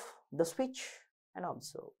off the switch and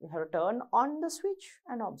observe. You have to turn on the switch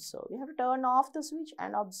and observe. You have to turn off the switch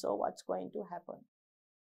and observe what's going to happen.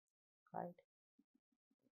 Right?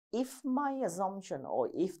 If my assumption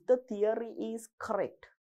or if the theory is correct,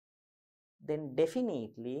 then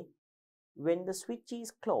definitely when the switch is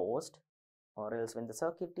closed or else when the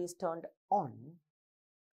circuit is turned on,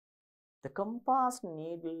 the compass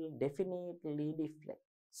needle definitely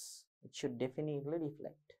deflects. It should definitely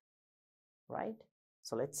deflect, right?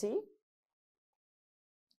 So let's see.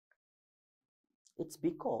 It's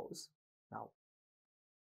because, now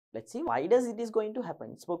let's see why does it is going to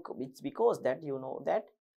happen. It's because that you know that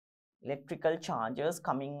electrical charges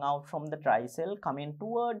coming out from the tristle coming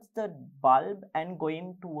towards the bulb and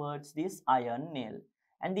going towards this iron nail,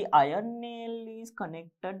 and the iron nail is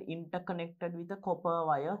interconnected with the copper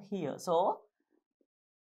wire here. So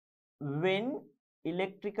when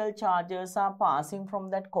electrical charges are passing from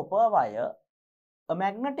that copper wire, a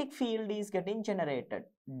magnetic field is getting generated.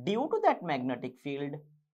 Due to that magnetic field,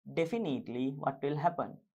 definitely what will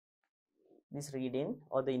happen? This reading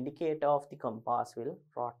or the indicator of the compass will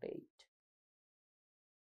rotate.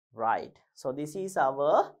 Right. So this is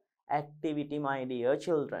our activity, my dear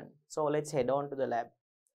children. So let's head on to the lab.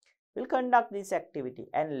 We'll conduct this activity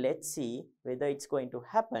and let's see whether it's going to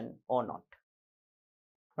happen or not.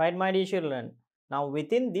 Right, my dear children. Now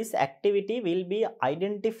within this activity, we'll be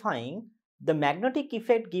identifying the magnetic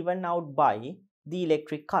effect given out by the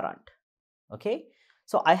electric current. Okay.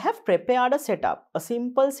 So I have prepared a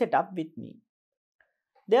simple setup with me.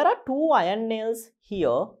 There are 2 iron nails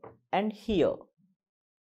here and here,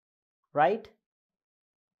 right?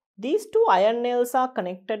 These two iron nails are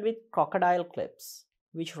connected with crocodile clips,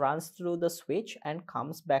 which runs through the switch and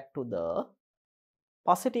comes back to the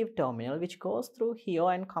positive terminal, which goes through here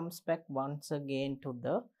and comes back once again to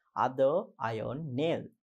the other iron nail.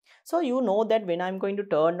 So you know that when I'm going to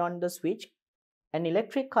turn on the switch, an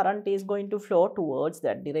electric current is going to flow towards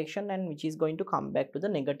that direction, and which is going to come back to the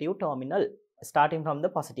negative terminal, starting from the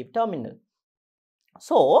positive terminal.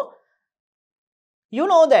 So you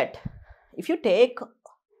know that if you take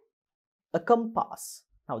a compass,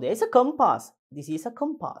 now there is a compass, this is a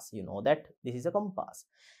compass, you know that this is a compass.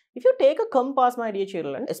 If you take a compass, my dear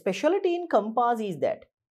children, a specialty in compass is that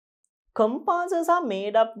compasses are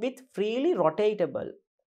made up with freely rotatable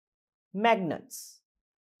magnets.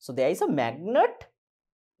 So there is a magnet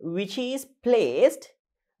which is placed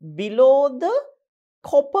below the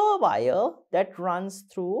copper wire that runs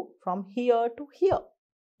through from here to here.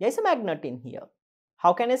 There is a magnet in here.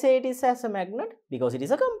 How can I say it is as a magnet? Because it is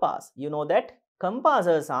a compass. You know that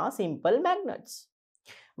compasses are simple magnets,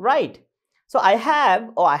 right? So I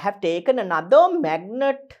have taken another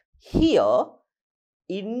magnet here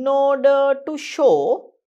in order to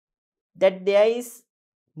show that there is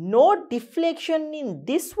no deflection in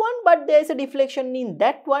this one, but there is a deflection in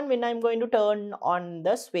that one when I'm going to turn on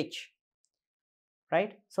the switch,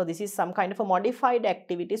 right? So this is some kind of a modified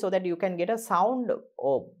activity so that you can get a sound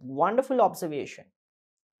or wonderful observation.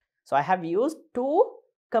 So I have used two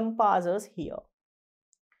compasses here.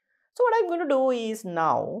 So what I'm going to do is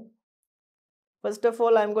now, first of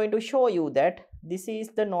all, I'm going to show you that this is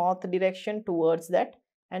the north direction towards that,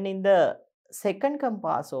 and in the second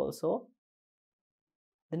compass also,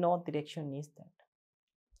 the north direction is that,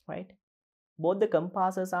 right? Both the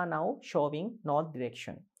compasses are now showing north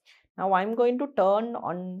direction. Now I'm going to turn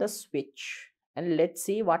on the switch and let's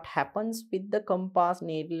see what happens with the compass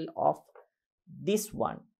needle of this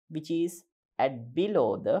one, which is at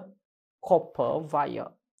below the copper wire.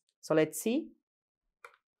 So let's see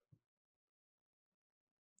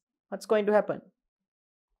what's going to happen.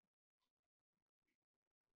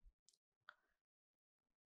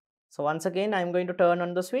 So once again, I'm going to turn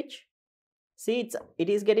on the switch. See, it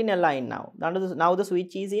is getting aligned now. Now the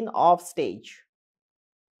switch is in off stage,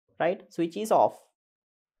 right? Switch is off.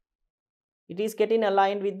 It is getting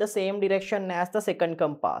aligned with the same direction as the second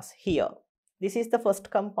compass here. This is the first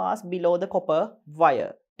compass below the copper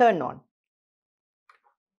wire. Turn on.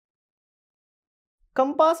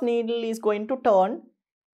 Compass needle is going to turn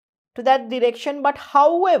to that direction, but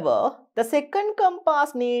however, the second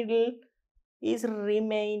compass needle is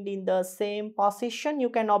remained in the same position.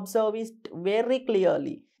 You can observe it very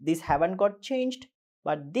clearly. This haven't got changed,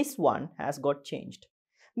 but this one has got changed.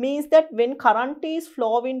 Means that when current is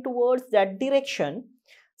flowing towards that direction,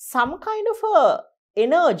 some kind of a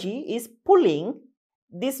energy is pulling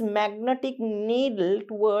this magnetic needle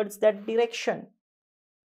towards that direction.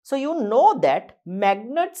 So you know that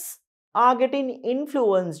magnets are getting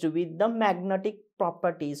influenced with the magnetic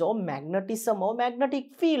properties or magnetism or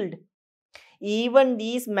magnetic field. Even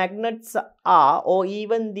these magnets are, or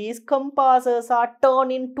even these compasses are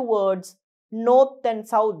turning towards north and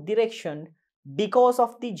south direction because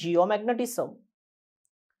of the geomagnetism.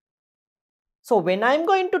 So when I'm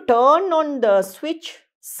going to turn on the switch,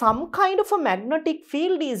 some kind of a magnetic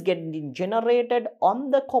field is getting generated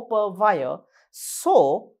on the copper wire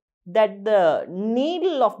so that the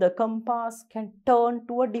needle of the compass can turn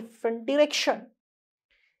to a different direction.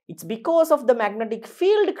 It's because of the magnetic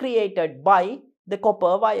field created by the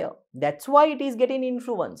copper wire. That's why it is getting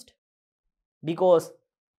influenced. Because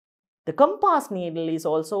the compass needle is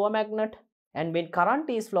also a magnet, and when current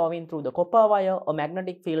is flowing through the copper wire, a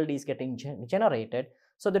magnetic field is getting generated.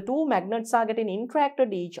 So the two magnets are getting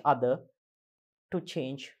interacted each other to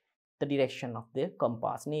change the direction of the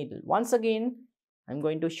compass needle. Once again, I'm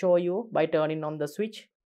going to show you by turning on the switch.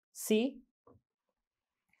 See,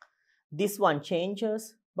 this one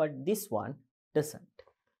changes, but this one doesn't.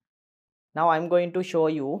 Now I'm going to show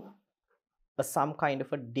you some kind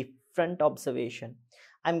of a different observation.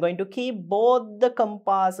 I'm going to keep both the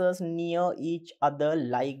compasses near each other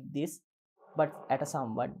like this, but at a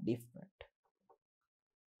somewhat different.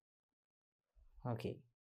 Okay,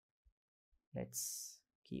 let's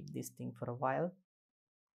keep this thing for a while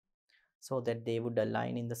so that they would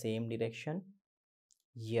align in the same direction.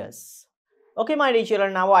 Yes. Okay, my dear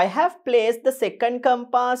children, now I have placed the second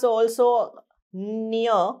compass also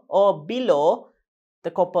near or below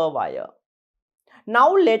the copper wire.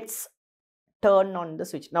 Now let's turn on the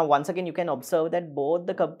switch. Now once again, you can observe that both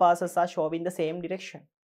the compasses are showing the same direction.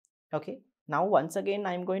 Okay, now once again,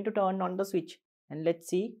 I'm going to turn on the switch and let's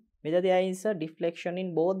see whether there is a deflection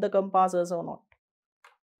in both the compasses or not.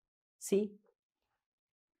 See,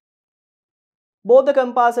 both the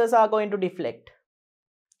compasses are going to deflect.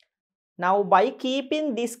 Now, by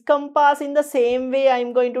keeping this compass in the same way, I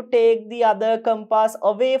am going to take the other compass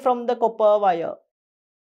away from the copper wire.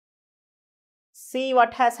 See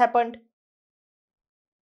what has happened.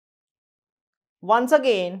 Once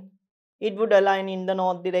again, it would align in the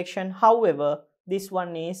north direction. However, this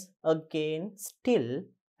one is again still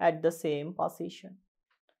at the same position.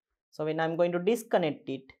 So, when I am going to disconnect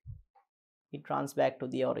it, it runs back to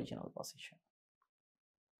the original position.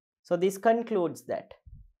 So, this concludes that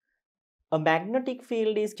a magnetic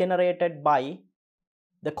field is generated by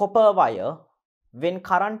the copper wire when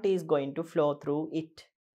current is going to flow through it.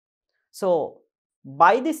 So,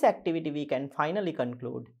 by this activity we can finally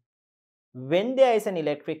conclude when there is an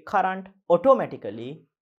electric current, automatically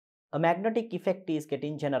a magnetic effect is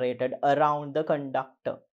getting generated around the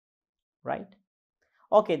conductor, right?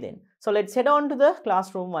 Okay then, so let's head on to the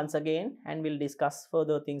classroom once again and we'll discuss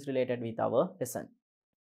further things related with our lesson.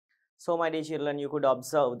 So my dear children, you could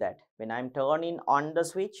observe that when I am turning on the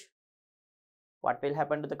switch, what will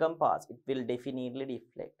happen to the compass? It will definitely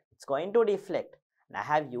deflect. It's going to deflect. And I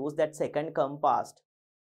have used that second compass,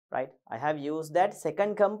 right? I have used that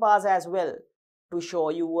second compass as well to show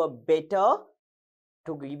you a better,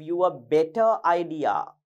 to give you a better idea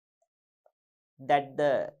that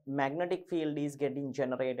the magnetic field is getting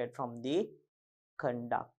generated from the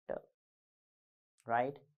conductor,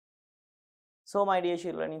 right? So my dear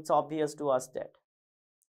children, it's obvious to us that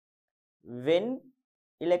when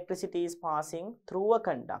electricity is passing through a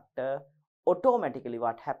conductor, automatically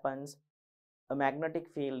what happens? A magnetic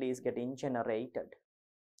field is getting generated,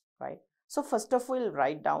 right? So first of all, we'll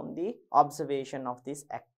write down the observation of this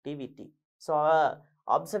activity. So our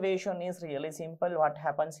observation is really simple. What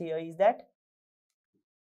happens here is that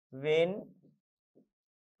when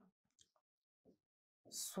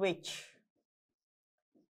switch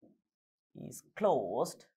is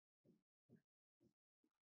closed,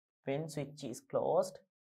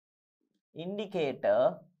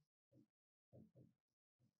 indicator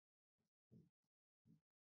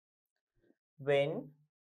when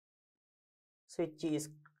switch is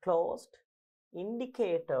closed,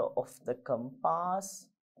 indicator of the compass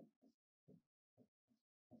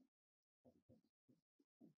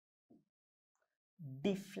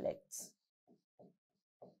deflects.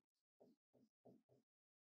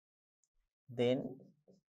 Then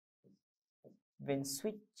when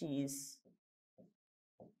switch is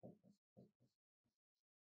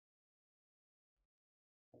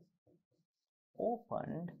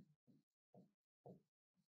opened,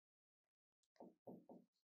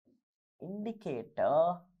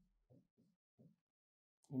 indicator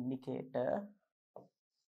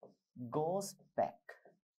goes back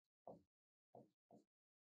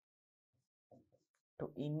to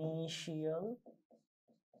initial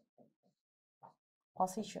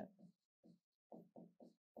position.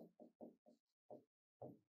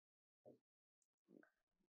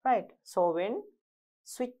 Right. So when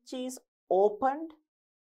switch is opened,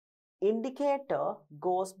 indicator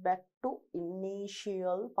goes back to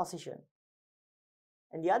initial position.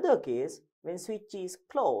 And the other case, when switch is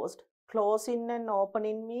closed, closing and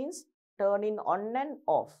opening means turning on and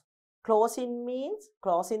off. Closing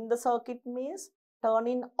the circuit means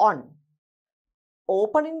turning on.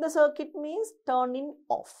 Opening the circuit means turning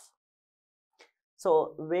off.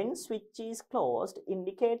 So when switch is closed,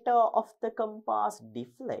 indicator of the compass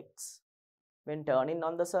deflects. When turning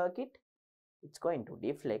on the circuit, it's going to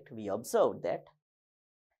deflect. We observed that.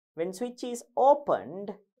 When switch is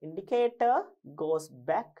opened, indicator goes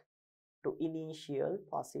back to initial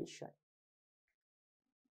position.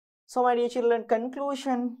 So my dear children,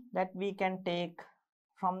 conclusion that we can take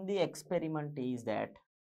from the experiment is that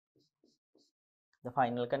the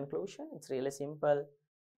final conclusion, it's really simple.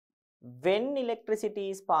 When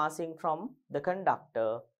electricity is passing from the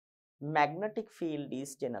conductor, magnetic field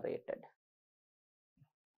is generated.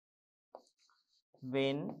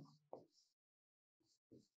 When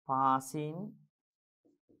passing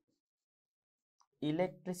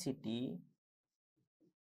electricity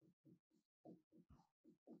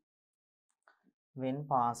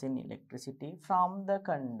from the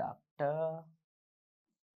conductor,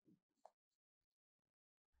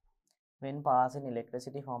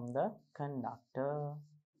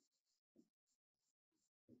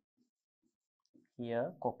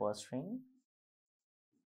 here copper string,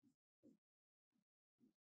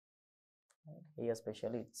 here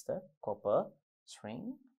especially it's the copper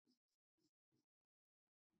string,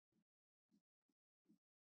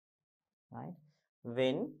 right?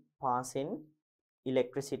 When passing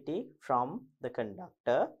electricity from the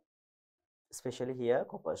conductor, especially here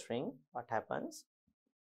copper string, what happens?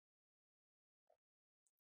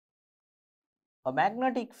 A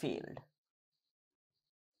magnetic field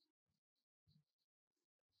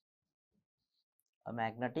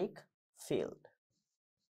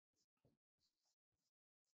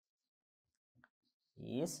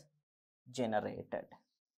is generated.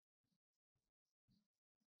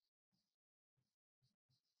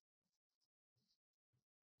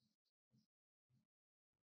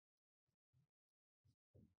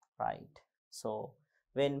 Right. So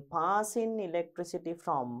when passing electricity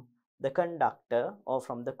from the conductor or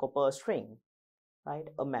from the copper string, right,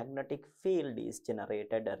 a magnetic field is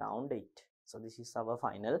generated around it. So this is our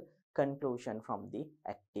final conclusion from the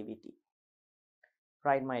activity.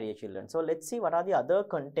 Right, my dear children. So let's see what are the other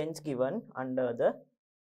contents given under the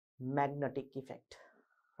magnetic effect.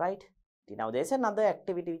 Right. Now there's another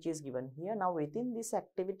activity which is given here. Now within this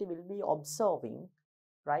activity we'll be observing,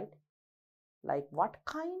 right, like what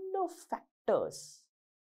kind of factors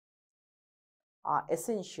are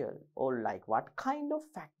essential, or like what kind of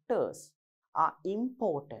factors are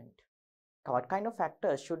important, what kind of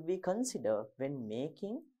factors should we consider when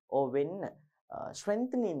making or when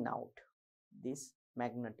strengthening out this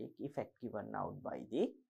magnetic effect given out by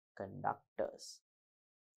the conductors.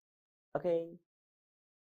 Okay,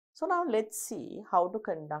 so now let's see how to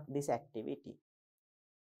conduct this activity.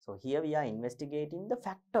 So here we are investigating the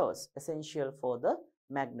factors essential for the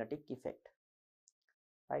magnetic effect,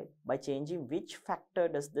 right? By changing which factor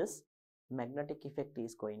does this magnetic effect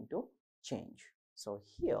is going to change. So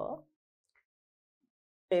here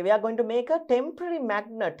we are going to make a temporary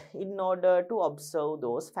magnet in order to observe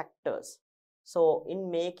those factors. So in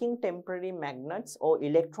making temporary magnets or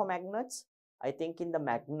electromagnets, I think in the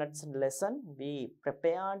magnets lesson we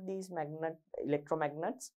prepared these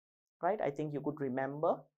electromagnets, right? I think you could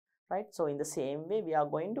remember, right? So in the same way we are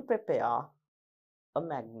going to prepare a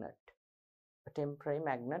magnet, a temporary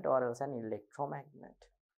magnet or else an electromagnet.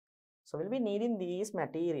 So we'll be needing these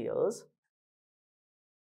materials: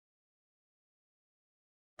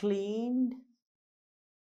 cleaned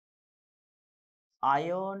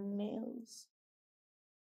iron nails,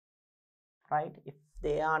 right? If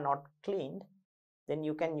they are not cleaned, then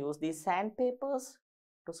you can use these sandpapers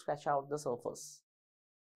to scratch out the surface.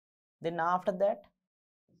 Then after that,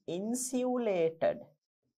 insulated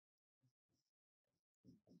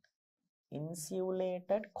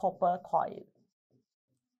copper coil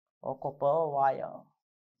or copper wire,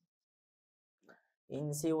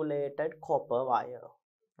 insulated copper wire,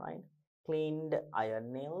 right? Cleaned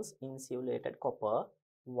iron nails, insulated copper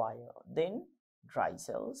wire. Then dry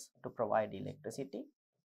cells to provide electricity.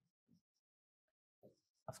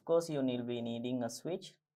 Of course, you will be needing a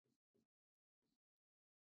switch.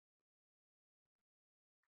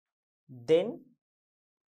 Then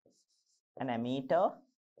an ammeter,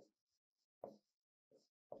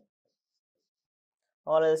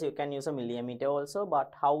 or else you can use a millimeter also,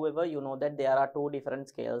 but however you know that there are two different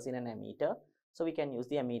scales in an ammeter, so we can use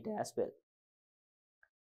the ammeter as well.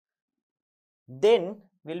 Then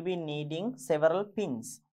we'll be needing several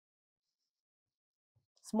pins,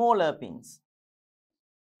 smaller pins,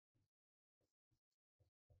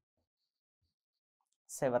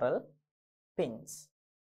 several pins.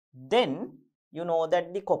 Then you know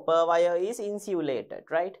that the copper wire is insulated,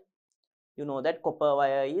 right? You know that copper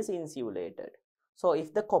wire is insulated. So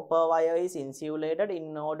if the copper wire is insulated,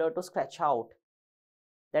 in order to scratch out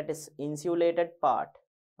that is insulated part,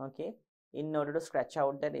 okay, in order to scratch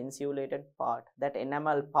out that insulated part, that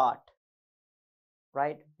enamel part,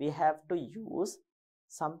 right, we have to use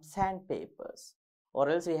some sandpapers, or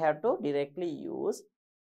else we have to directly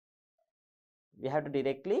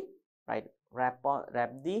right, wrap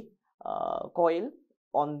the coil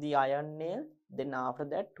on the iron nail. Then after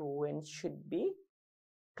that, two ends should be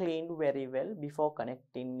cleaned very well before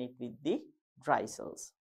connecting it with the dry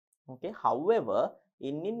cells. Okay, however,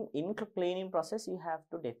 in cleaning process you have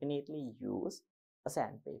to definitely use a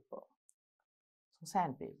sandpaper. So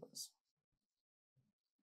sandpapers.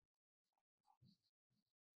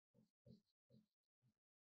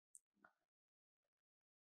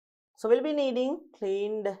 So we'll be needing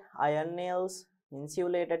cleaned iron nails,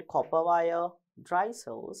 insulated copper wire, dry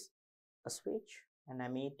cells, a switch, an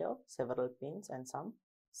ammeter, several pins, and some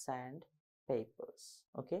sandpapers.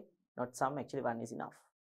 Okay, not some, actually one is enough.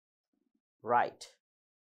 Right.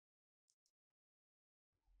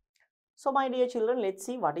 So my dear children, let's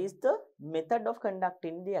see what is the method of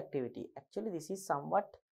conducting the activity. Actually, this is somewhat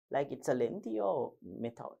like it's a lengthier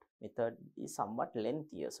method. Method is somewhat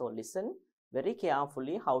lengthier. So listen very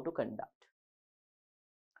carefully how to conduct.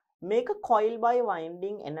 Make a coil by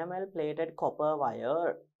winding enamel plated copper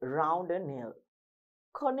wire round a nail.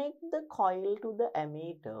 Connect the coil to the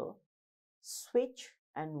ammeter, switch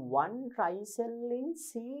and one dry cell in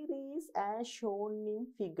series as shown in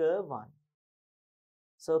figure 1.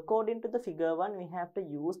 So according to the figure 1, we have to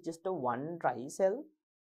use just a one dry cell,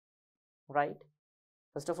 right?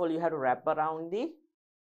 First of all, you have to wrap the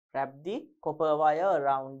copper wire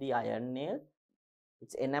around the iron nail.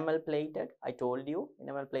 It's enamel plated. I told you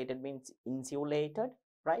enamel plated means insulated,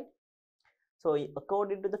 right? So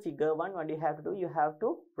according to the figure 1, what you have to do, you have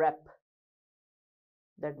to wrap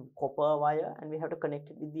that copper wire and we have to connect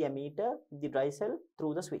it with the ammeter, the dry cell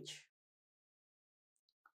through the switch.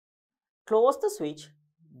 Close the switch,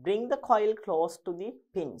 bring the coil close to the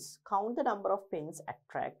pins. Count the number of pins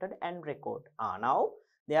attracted and record. Now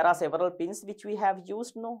there are several pins which we have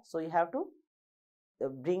used now. So you have to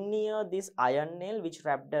bring near this iron nail which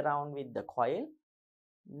wrapped around with the coil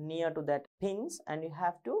near to that pins, and you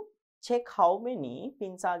have to check how many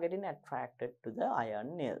pins are getting attracted to the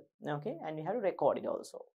iron nail. Okay, and you have to record it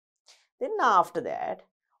also. Then after that,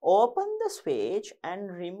 open the switch and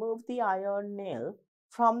remove the iron nail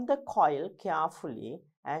from the coil carefully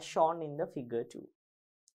as shown in the figure 2.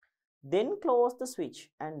 Then close the switch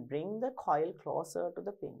and bring the coil closer to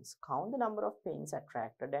the pins. Count the number of pins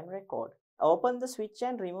attracted and record. Open the switch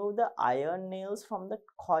and remove the iron nails from the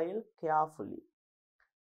coil carefully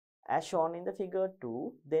as shown in the figure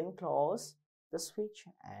 2. Then close the switch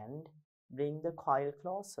and bring the coil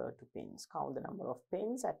closer to pins. Count the number of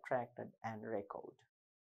pins attracted and record.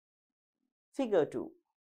 Figure 2.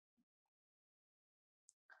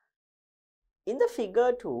 In the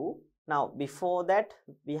figure 2, now before that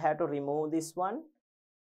we have to remove this one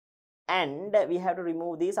and we have to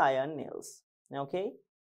remove these iron nails. Okay.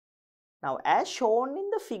 Now as shown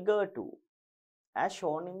in the figure 2,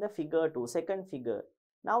 second figure.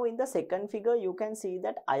 Now in the second figure you can see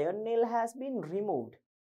that iron nail has been removed,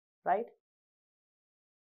 right?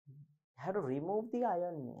 You have to remove the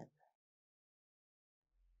iron nail.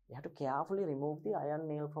 You have to carefully remove the iron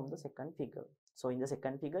nail from the second figure. So in the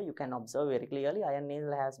second figure you can observe very clearly iron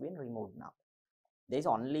nail has been removed now. There is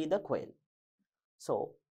only the coil.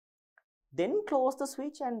 So then close the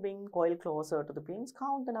switch and bring coil closer to the pins.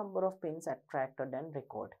 Count the number of pins attracted and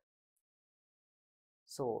record.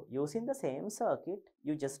 So using the same circuit,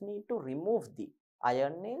 you just need to remove the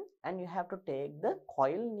iron nail and you have to take the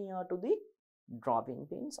coil near to the dropping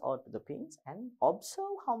pins or to the pins and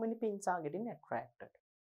observe how many pins are getting attracted.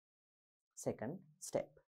 Second step.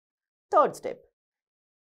 Third step.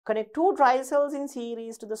 Connect two dry cells in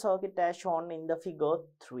series to the circuit as shown in the figure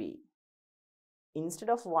 3 instead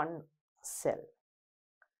of one cell.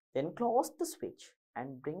 Then close the switch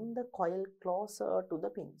and bring the coil closer to the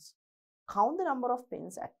pins. Count the number of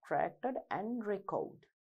pins attracted and record.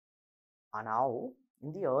 Now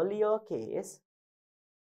in the earlier case,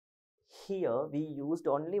 here we used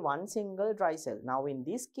only one single dry cell. Now in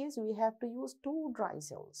this case we have to use two dry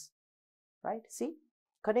cells, right? See,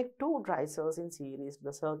 connect two dry cells in series to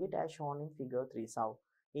the circuit as shown in figure 3. So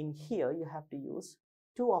in here you have to use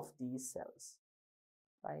two of these cells,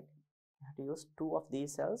 right? You have to use two of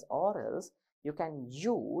these cells, or else you can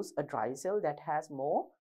use a dry cell that has more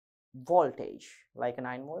voltage like a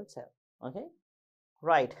 9-volt cell. Okay,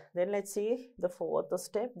 right. Then let's see the fourth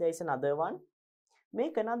step. There is another one.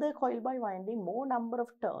 Make another coil by winding more number of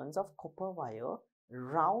turns of copper wire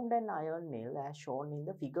round an iron nail as shown in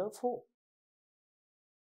the figure 4.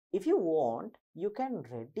 If you want, you can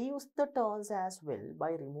reduce the turns as well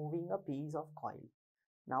by removing a piece of coil.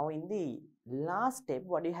 Now in the last step,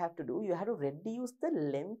 what you have to do, you have to reduce the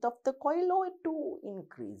length of the coil or to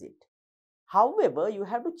increase it. However, you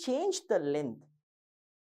have to change the length,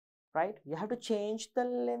 right? You have to change the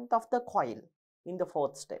length of the coil in the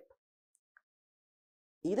fourth step.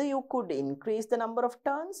 Either you could increase the number of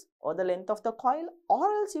turns or the length of the coil, or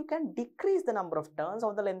else you can decrease the number of turns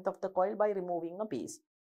or the length of the coil by removing a piece.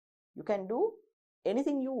 You can do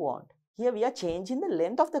anything you want. Here we are changing the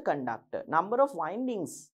length of the conductor, number of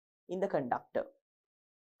windings in the conductor,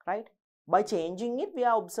 right? By changing it, we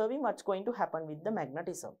are observing what's going to happen with the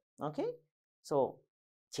magnetism. Okay, so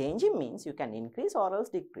changing means you can increase or else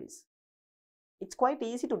decrease. It's quite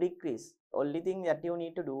easy to decrease. Only thing that you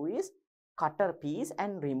need to do is cut a piece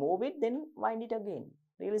and remove it, then wind it again.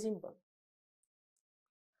 Really simple.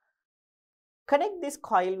 Connect this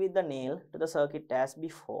coil with the nail to the circuit as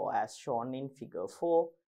before, as shown in figure 4.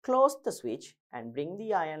 Close the switch and bring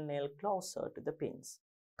the iron nail closer to the pins.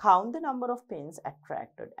 Count the number of pins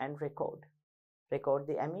attracted and record. Record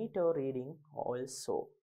the ammeter reading also.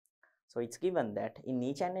 So it's given that in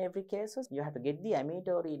each and every cases you have to get the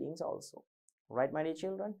ammeter readings also. Right, my dear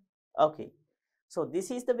children? Okay, so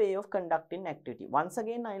this is the way of conducting activity. Once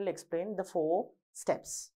again, I will explain the 4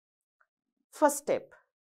 steps. First step,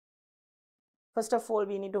 first of all,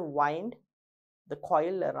 we need to wind the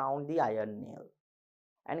coil around the iron nail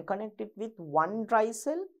and connect it with one dry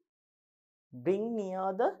cell. Bring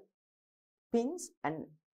near the pins and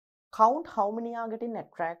count how many are getting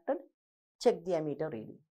attracted. Check the ammeter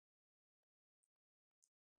reading.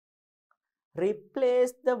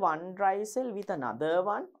 Replace the one dry cell with another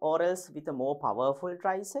one or else with a more powerful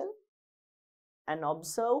dry cell and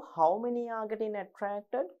observe how many are getting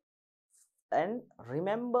attracted, and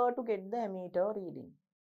remember to get the ammeter reading.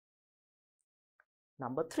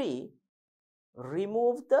 Number 3,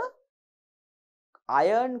 remove the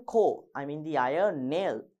iron core, the iron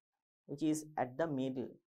nail which is at the middle.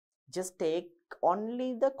 Just take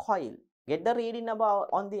only the coil, get the reading about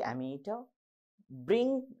on the ammeter,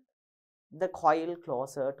 bring the coil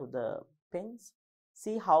closer to the pins,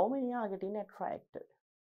 see how many are getting attracted.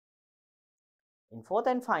 In fourth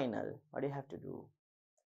and final, what do you have to do?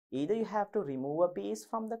 Either you have to remove a piece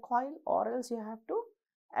from the coil or else you have to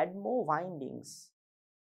add more windings.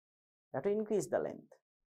 You have to increase the length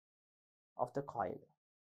of the coil.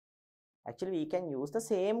 Actually, we can use the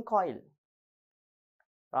same coil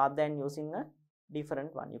rather than using a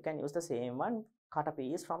different one. You can use the same one, cut a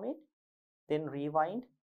piece from it, then rewind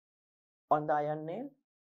on the iron nail,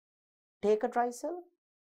 take a dry cell,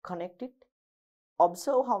 connect it,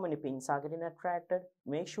 observe how many pins are getting attracted,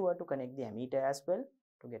 make sure to connect the ammeter as well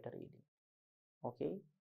to get a reading. Okay,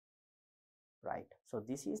 right. So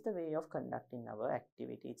this is the way of conducting our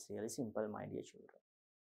activity. It's really simple, my dear children.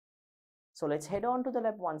 So let's head on to the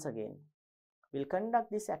lab once again. We'll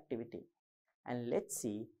conduct this activity and let's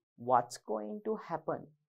see what's going to happen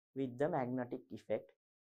with the magnetic effect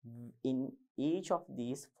in each of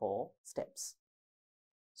these 4 steps.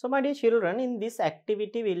 So my dear children, in this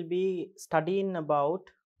activity we'll be studying about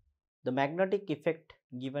the magnetic effect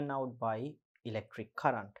given out by electric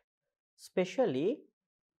current. Especially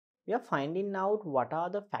we are finding out what are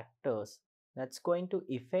the factors that's going to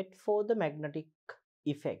affect for the magnetic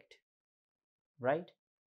effect, right?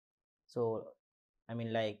 So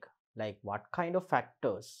like what kind of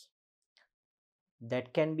factors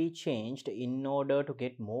that can be changed in order to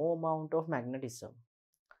get more amount of magnetism,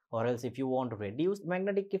 or else if you want to reduce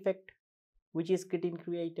magnetic effect which is getting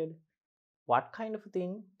created, what kind of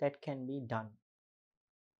thing that can be done.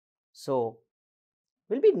 So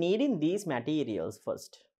we'll be needing these materials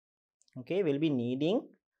first. Okay, we'll be needing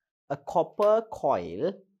a copper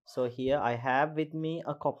coil. So here I have with me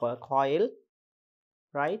a copper coil,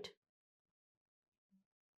 right?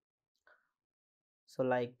 So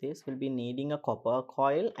like this, we'll be needing a copper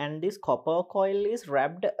coil, and this copper coil is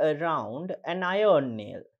wrapped around an iron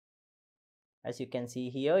nail. As you can see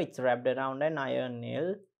here, it's wrapped around an iron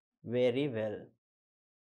nail very well.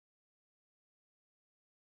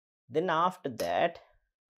 Then after that,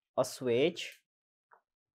 a switch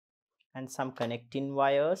and some connecting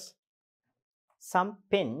wires, some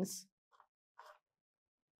pins,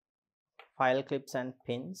 file clips and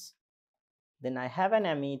pins. Then I have an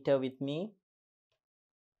ammeter with me,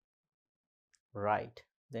 right?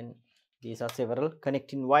 Then these are several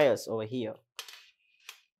connecting wires over here.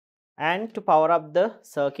 And to power up the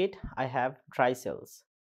circuit, I have dry cells.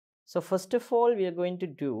 So first of all, what we are going to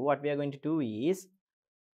do is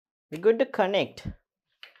we're going to connect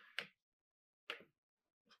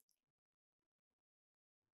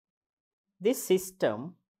this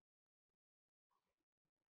system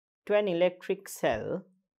to an electric cell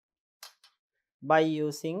by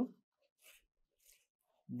using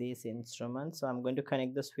these instruments. So I'm going to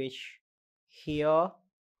connect the switch here,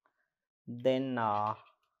 then our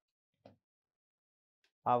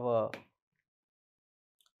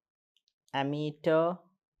ammeter,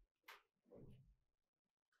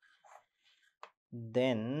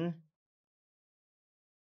 then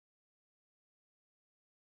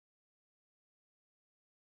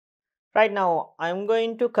right now I'm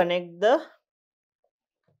going to connect the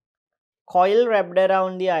coil wrapped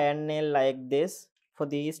around the iron nail like this for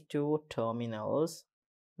these 2 terminals.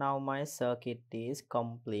 Now my circuit is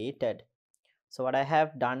completed. So what I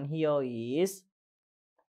have done here is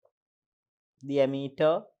the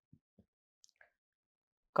ammeter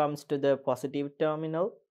comes to the positive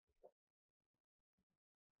terminal,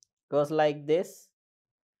 goes like this,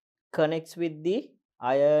 connects with the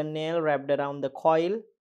iron nail wrapped around the coil,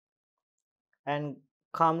 and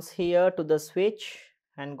comes here to the switch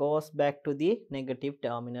and goes back to the negative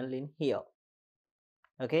terminal in here.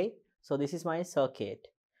 Okay, so this is my circuit.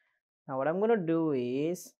 Now what I'm going to do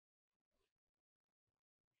is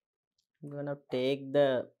I'm going to take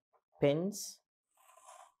the pins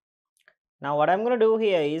Now what I'm going to do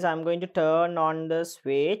here is I'm going to turn on the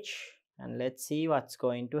switch and let's see what's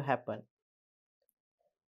going to happen.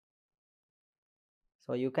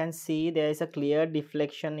 So you can see there is a clear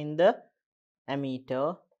deflection in the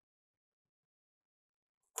ammeter.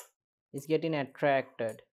 It's getting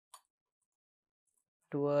attracted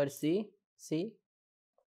towards the, see,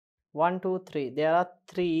 1 2 3, there are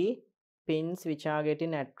 3 pins which are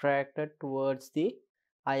getting attracted towards the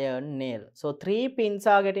iron nail. So 3 pins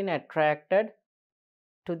are getting attracted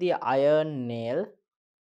to the iron nail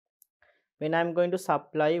when I'm going to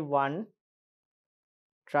supply one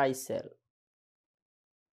dry cell.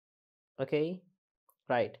 Okay,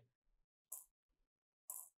 right.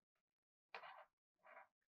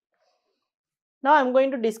 Now I'm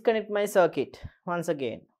going to disconnect my circuit once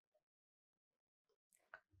again.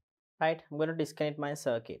 Right, I'm going to disconnect my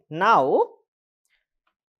circuit. Now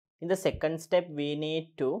in the second step we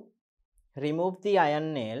need to remove the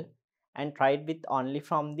iron nail and try it with only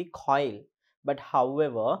from the coil, but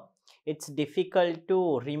however it's difficult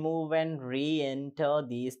to remove and re-enter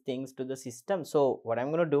these things to the system. So what I'm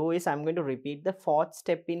going to do is I'm going to repeat the fourth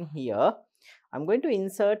step in here. I'm going to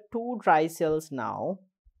insert 2 dry cells now,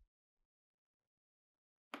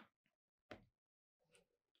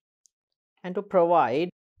 and to provide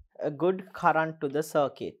a good current to the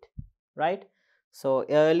circuit, right? So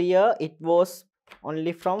earlier it was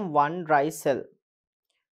only from one dry cell,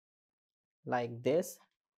 like this,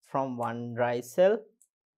 from one dry cell.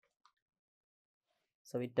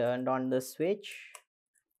 So we turned on the switch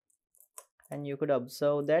and you could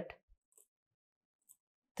observe that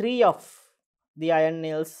 3 of the iron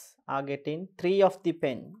nails are getting, 3 of the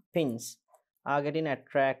pins are getting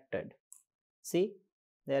attracted. See,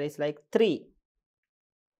 there is like 3.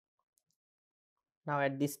 Now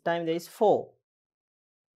at this time there is 4,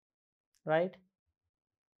 right?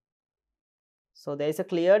 So there is a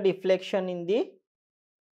clear deflection in the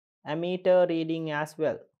ammeter reading as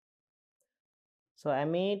well. So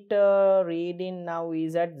ammeter reading now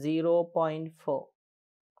is at 0.4.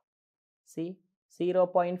 See,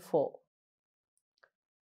 0.4.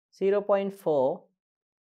 0.4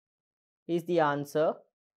 is the answer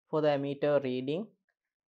for the ammeter reading,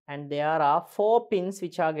 and there are 4 pins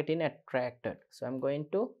which are getting attracted. So I'm going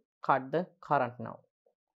to cut the current now,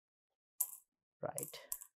 right?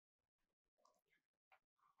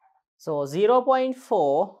 So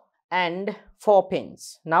 0.4 and 4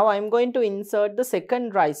 pins. Now I'm going to insert the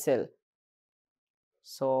second dry cell.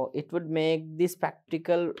 So it would make this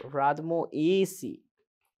practical rather more easy,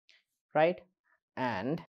 right?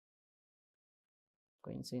 And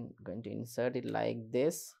going to insert it like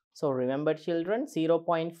this. So remember children,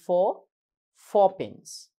 0.4, 4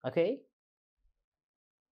 pins. Okay,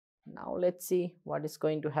 now let's see what is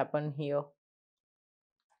going to happen here.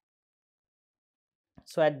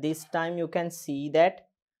 So at this time you can see that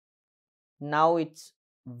now it's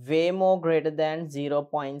way more greater than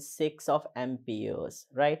 0.6 of amperes,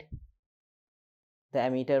 right? The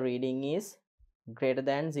ammeter reading is greater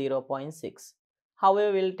than 0.6.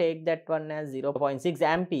 However, we'll take that one as 0.6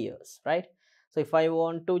 amperes, right? So if I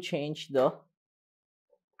want to change the,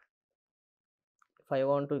 if I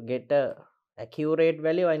want to get a accurate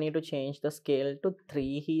value, I need to change the scale to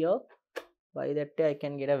 3 here. By that I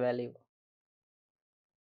can get a value,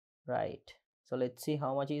 right? So let's see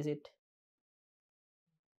how much is it.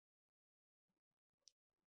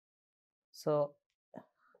 So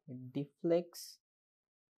it deflects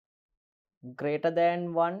greater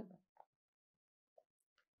than 1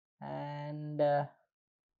 and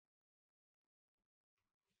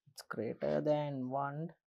it's greater than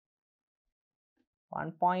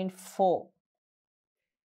 1.4.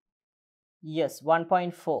 Yes,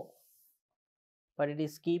 1.4, but it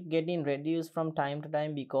is keep getting reduced from time to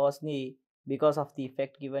time because of the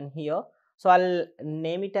effect given here. So I'll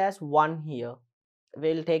name it as 1 here.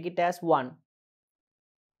 We'll take it as 1,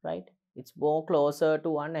 right? It's more closer to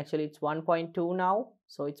 1. Actually it's 1.2 now,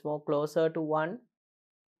 so it's more closer to 1,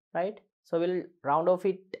 right? So we'll round off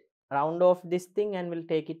this thing and we'll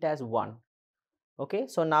take it as 1. Okay,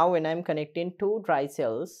 so now when I'm connecting 2 dry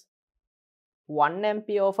cells, 1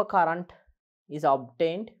 ampere of a current is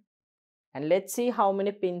obtained, and let's see how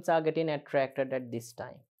many pins are getting attracted at this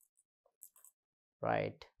time,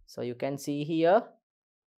 right? So you can see here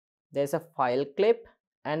there's a file clip,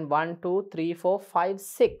 and 1 2 3 4 5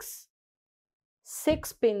 6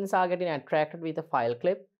 pins are getting attracted with a file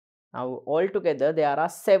clip. Now altogether there are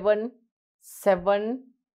 7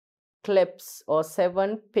 clips or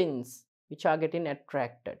 7 pins which are getting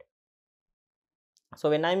attracted. So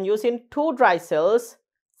when I'm using 2 dry cells,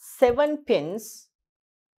 7 pins,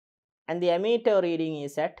 and the ammeter reading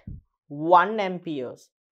is at 1 amperes.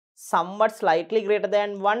 somewhat slightly greater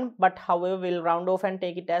than 1, but however we'll round off and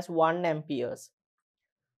take it as 1 amperes.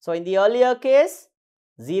 So in the earlier case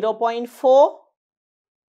 0.4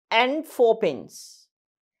 and 4 pins.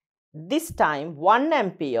 This time 1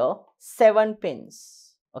 ampere 7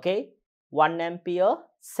 pins. Okay, 1 ampere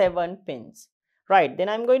 7 pins. Right, then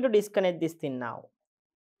I'm going to disconnect this thing now.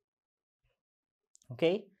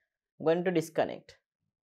 Okay, I'm going to disconnect.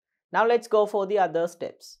 Now let's go for the other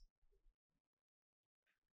steps.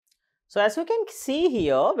 So as you can see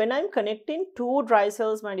here, when I'm connecting two dry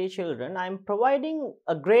cells, my dear children, I'm providing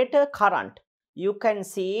a greater current. You can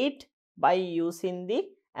see it by using the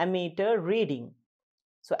ammeter reading.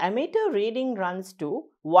 So ammeter reading runs to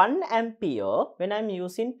 1 ampere when I'm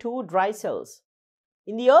using two dry cells.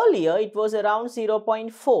 In the earlier, it was around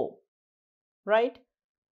 0.4, right?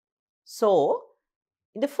 So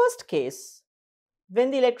in the first case,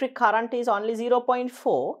 when the electric current is only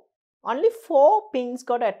 0.4, only 4 pins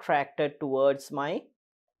got attracted towards my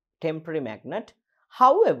temporary magnet.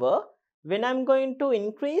 However, when I'm going to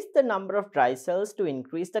increase the number of dry cells to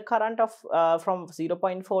increase the current of from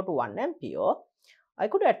 0.4 to 1 ampere, I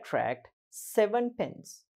could attract 7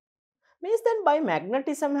 pins. Means that my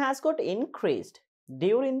magnetism has got increased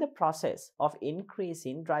during the process of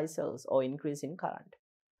increasing dry cells or increase in current.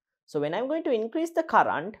 So when I'm going to increase the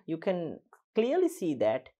current, you can clearly see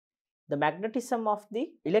that the magnetism of the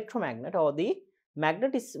electromagnet or the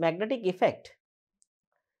magnetic effect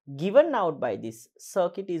given out by this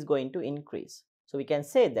circuit is going to increase. So we can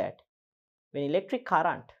say that when electric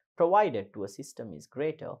current provided to a system is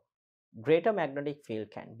greater magnetic field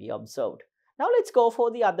can be observed. Now let's go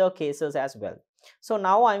for the other cases as well. So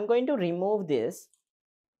now I'm going to remove this,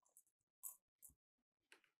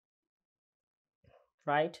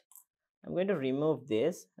 right? I'm going to remove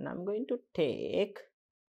this and I'm going to take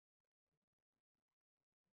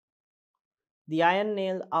the iron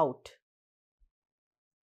nail out.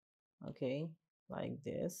 Okay, like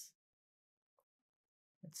this.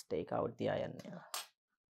 Let's take out the iron nail.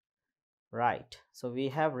 Right, so we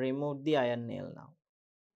have removed the iron nail now.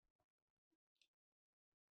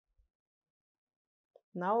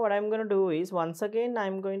 Now what I'm going to do is, once again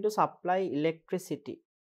I'm going to supply electricity.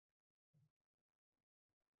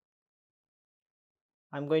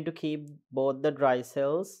 I'm going to keep both the dry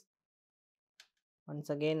cells. Once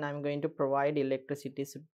again I'm going to provide electricity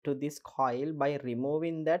to this coil by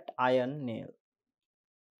removing that iron nail.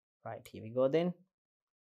 Right, here we go then.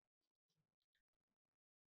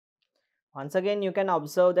 Once again you can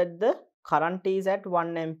observe that the current is at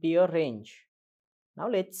 1 ampere range. Now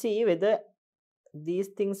let's see whether these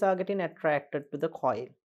things are getting attracted to the coil.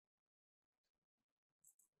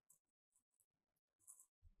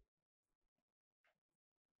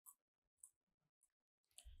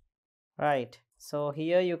 Right, so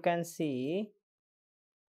here you can see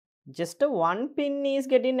just a 1 pin is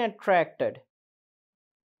getting attracted.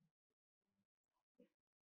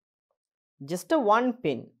 Just a 1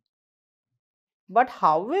 pin. But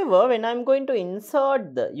however, when I'm going to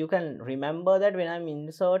insert the, you can remember that when I'm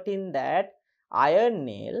inserting that iron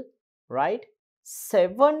nail, right,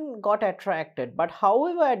 7 got attracted, but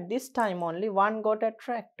however at this time only 1 got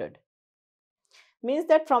attracted. Means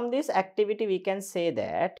that from this activity we can say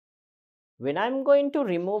that when I'm going to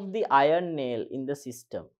remove the iron nail in the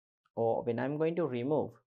system, or when I'm going to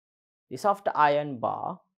remove the soft iron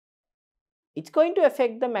bar, it's going to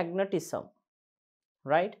affect the magnetism,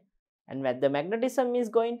 right? And when the magnetism is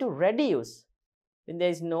going to reduce when there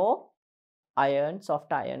is no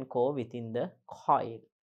soft iron core within the coil,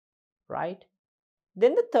 right?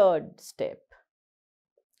 Then the third step.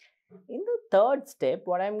 In the third step,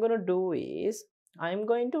 what I'm going to do is I'm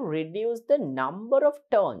going to reduce the number of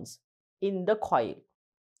turns in the coil.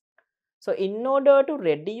 So in order to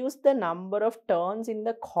reduce the number of turns in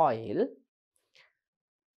the coil,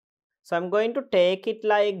 so I'm going to take it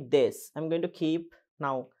like this. I'm going to keep,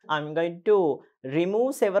 now I'm going to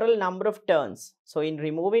remove several number of turns. So in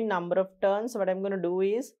removing number of turns, what I'm going to do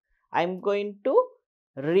is I'm going to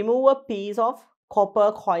remove a piece of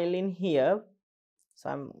copper coil in here. So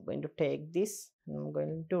I'm going to take this and I'm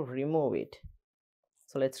going to remove it.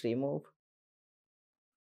 So let's remove.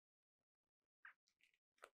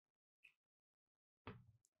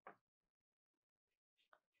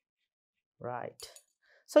 Right.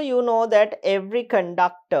 So you know that every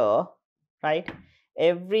conductor, right,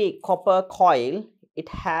 every copper coil, it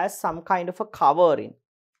has some kind of a covering,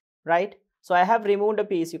 right? So I have removed a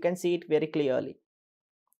piece, you can see it very clearly.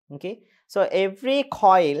 Okay, so every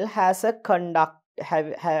coil has a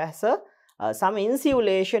some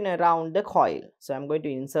insulation around the coil. So I'm going to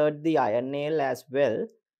insert the iron nail as well,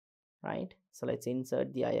 right? So let's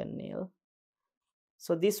insert the iron nail.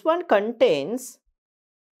 So this one contains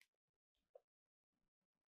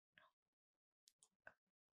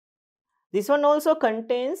also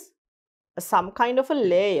contains some kind of a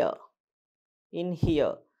layer in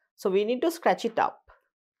here. So we need to scratch it up.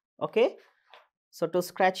 Okay. So to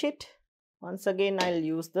scratch it, once again I'll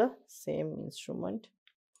use the same instrument.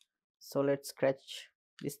 So let's scratch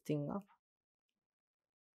this thing up.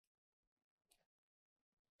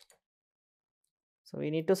 So we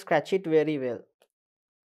need to scratch it very well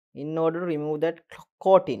in order to remove that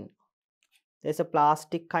coating. There's a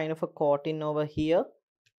plastic kind of a coating over here.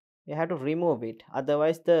 You have to remove it,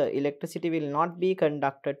 otherwise the electricity will not be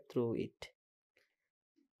conducted through it.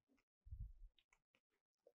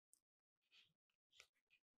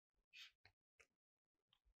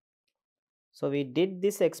 So we did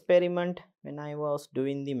this experiment when I was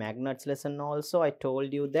doing the magnets lesson also. I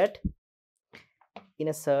told you that in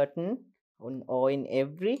a certain or in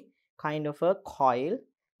every kind of a coil,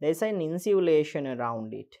 there is an insulation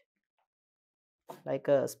around it, like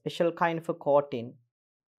a special kind of a coating.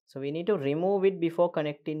 So we need to remove it before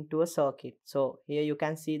connecting to a circuit. So here you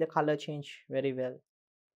can see the color change very well,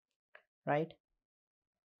 right?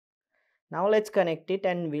 Now let's connect it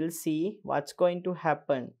and we'll see what's going to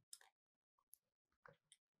happen.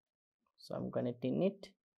 So I'm connecting it.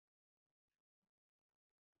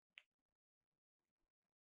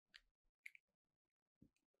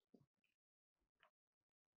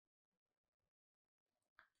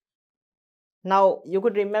 Now you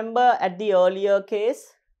could remember at the earlier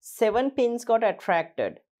case, 7 pins got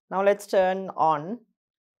attracted. Now let's turn on.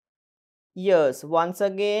 Yes, once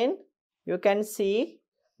again you can see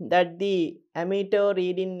that the ammeter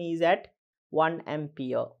reading is at 1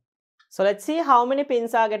 ampere. So let's see how many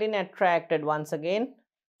pins are getting attracted once again,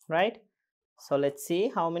 right? So let's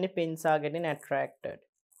see how many pins are getting attracted,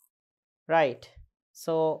 right?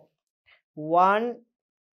 So 1,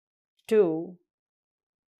 2,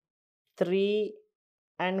 3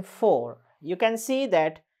 and 4. You can see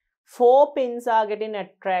that 4 pins are getting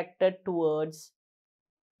attracted towards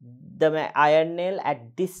the iron nail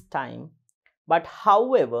at this time. But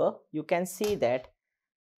however, you can see that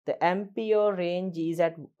the ampere range is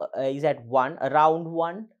at 1, around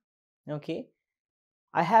 1. Okay,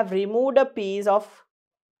 I have removed a piece of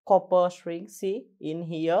copper string. See in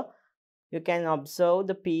here you can observe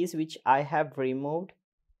the piece which I have removed.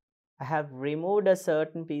 I have removed a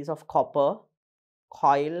certain piece of copper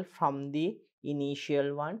coil from the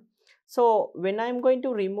initial one. So when I'm going to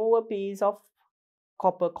remove a piece of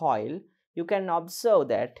copper coil, you can observe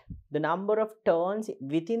that the number of turns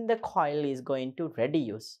within the coil is going to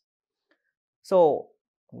reduce. So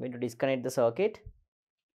I'm going to disconnect the circuit.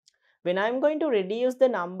 When I'm going to reduce the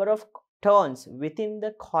number of turns within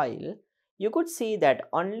the coil, you could see that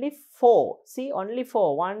only 4, see only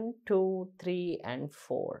 4, 1, 2, 3 and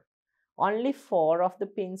 4. Only 4 of the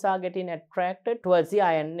pins are getting attracted towards the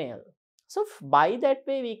iron nail. So by that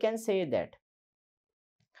way we can say that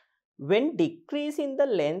when decrease in the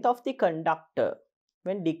length of the conductor,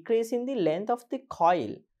 when decrease in the length of the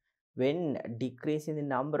coil, when decrease in the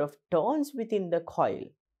number of turns within the coil,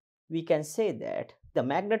 we can say that the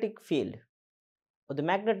magnetic field or the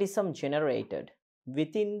magnetism generated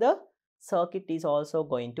within the circuit is also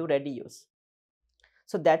going to reduce.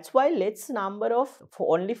 So that's why less number of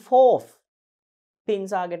only 4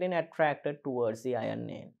 pins are getting attracted towards the iron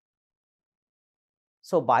nail.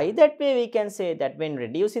 So by that way we can say that when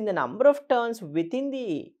reducing the number of turns within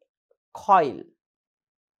the coil,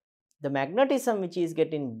 the magnetism which is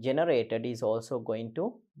getting generated is also going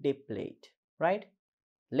to deplete, right?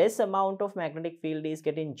 Less amount of magnetic field is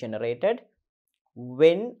getting generated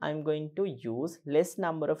when I'm going to use less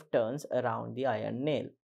number of turns around the iron nail,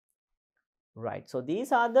 right? So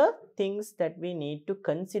these are the things that we need to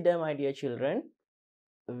consider, my dear children,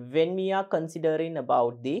 when we are considering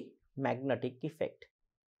about the magnetic effect.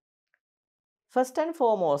 First and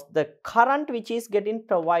foremost, the current which is getting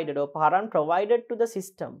provided or current provided to the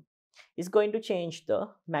system is going to change the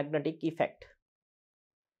magnetic effect.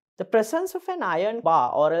 The presence of an iron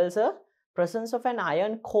bar or else a presence of an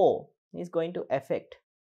iron core is going to affect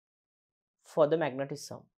for the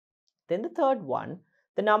magnetism. Then the third one,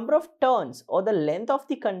 the number of turns or the length of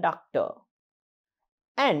the conductor.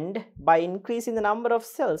 And by increasing the number of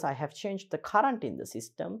cells, I have changed the current in the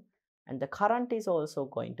system, and the current is also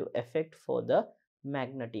going to affect for the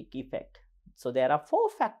magnetic effect. So there are 4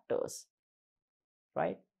 factors,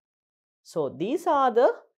 right? So these are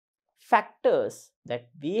the factors that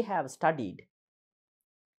we have studied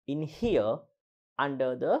in here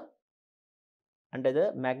under the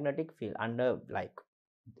magnetic field.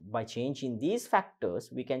 By changing these factors,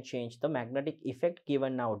 we can change the magnetic effect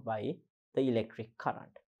given out by the electric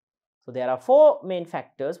current. So there are four main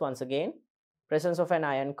factors once again: presence of an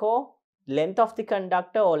iron core, length of the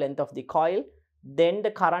conductor or length of the coil, then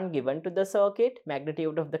the current given to the circuit,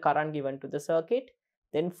 magnitude of the current given to the circuit,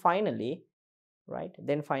 then finally, right,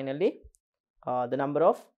 the number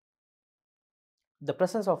of the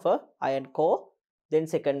presence of a iron core, then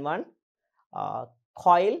second one,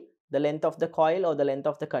 coil, the length of the coil or the length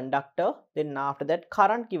of the conductor, then after that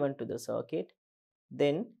current given to the circuit,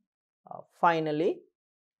 then finally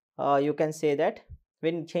you can say that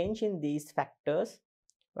when changing these factors,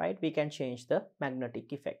 right, we can change the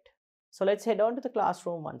magnetic effect. So let's head on to the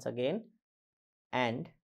classroom once again and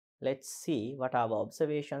let's see what are our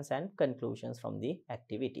observations and conclusions from the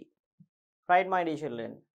activity. Right, my dear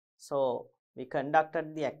children, so we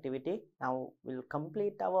conducted the activity. Now we'll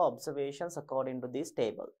complete our observations according to this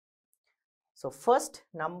table. So first,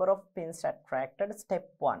 number of pins attracted, step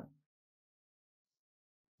 1,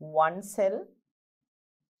 one cell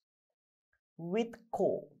with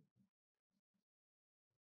core.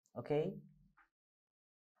 Okay,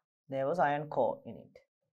 there was iron core in it,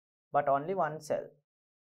 but only one cell.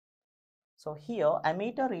 So here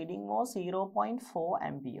ammeter reading was 0.4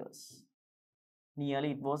 amperes.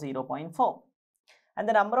 Nearly it was 0.4. And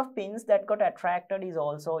the number of pins that got attracted is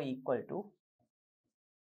also equal to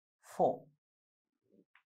 4.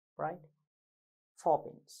 Right? 4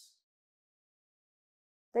 pins.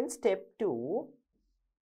 Then step 2,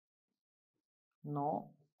 no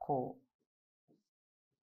core.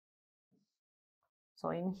 So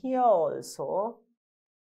in here also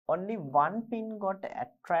only one pin got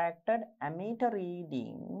attracted, ammeter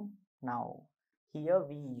reading. Now here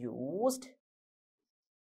we used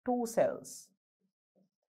 2 cells.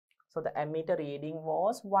 So the ammeter reading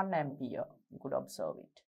was 1 ampere. You could observe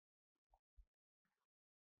it.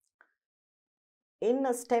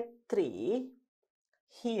 In step 3,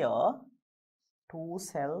 here 2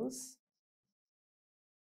 cells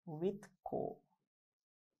with core.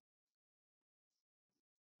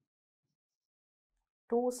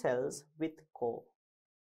 2 cells with core.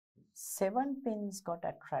 7 pins got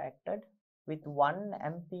attracted with 1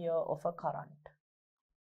 ampere of a current.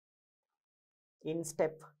 In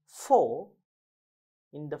step 4,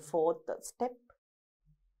 in the fourth step,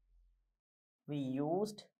 we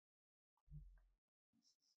used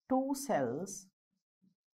 2 cells.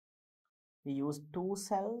 We used 2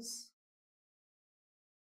 cells,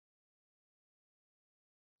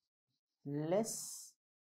 less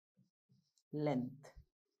length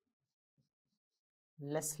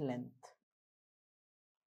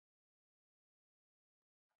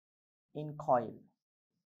in coil,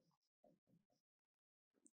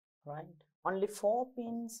 right? Only 4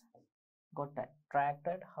 pins got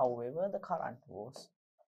attracted, however the current was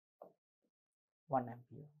 1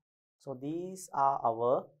 ampere. So these are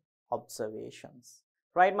our observations,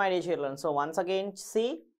 right, my dear children? So once again,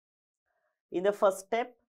 see, in the first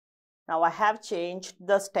step, now I have changed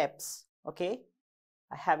the steps. Okay,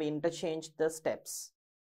 I have interchanged the steps,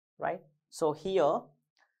 right? So here,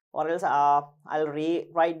 or else I'll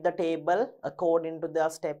rewrite the table according to the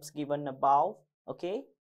steps given above. Okay,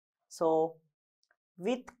 so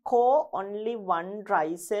with core only 1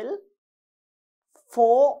 dry cell,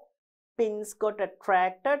 4 pins got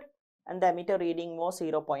attracted and the ammeter reading was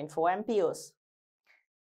 0.4 amperes.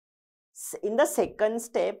 In the second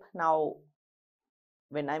step, now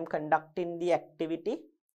when I'm conducting the activity,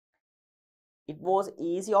 it was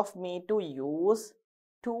easy of me to use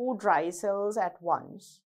 2 dry cells at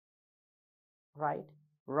once, right,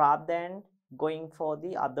 rather than going for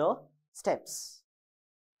the other steps.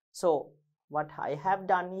 So what I have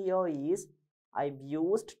done here is I've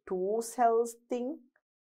used 2 cells thing.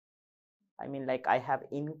 I mean, like, I have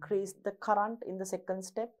increased the current in the second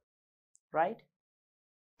step, right?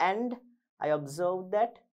 And I observed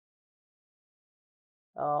that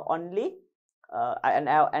I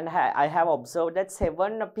have observed that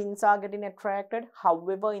 7 pins are getting attracted.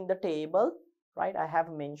 However, in the table, right, I have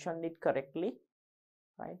mentioned it correctly,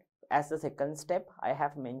 right? As the second step, I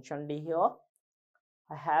have mentioned it here.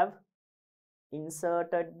 I have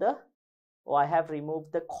inserted the, or I have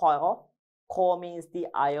removed the core. Core means the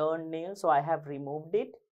iron nail, so I have removed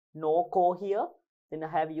it. No core here. Then I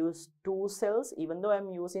have used 2 cells. Even though I'm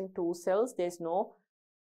using 2 cells, there's no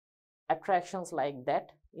attractions like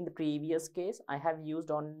that. In the previous case, I have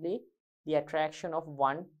used only the attraction of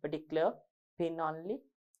 1 particular pin only.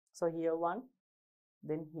 So here 1,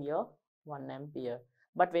 then here 1 ampere.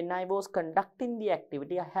 But when I was conducting the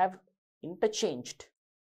activity, I have interchanged,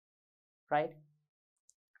 right?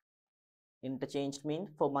 Interchanged means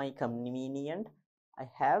for my convenient,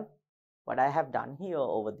 what I have done here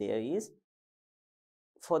over there is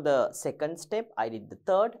for the second step I did the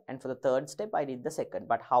third, and for the third step I did the second,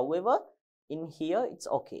 but however in here it's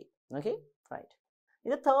okay. Okay, right.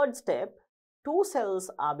 In the third step, 2 cells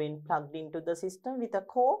are being plugged into the system with a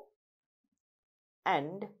core,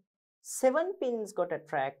 and 7 pins got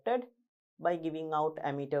attracted by giving out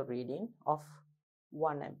ammeter reading of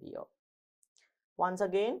 1 ampere. Once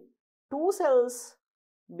again, 2 cells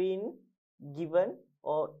been given,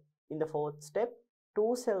 or in the fourth step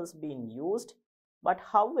 2 cells being used, but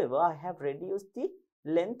however I have reduced the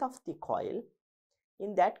length of the coil.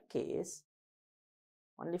 In that case,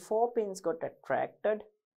 only 4 pins got attracted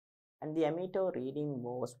and the ammeter reading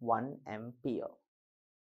was 1 ampere.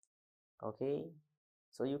 Okay,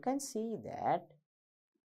 so you can see that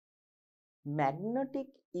magnetic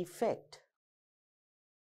effect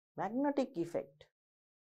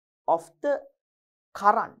of the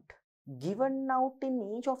current given out in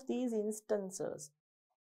each of these instances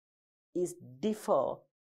is differ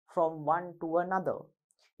from one to another.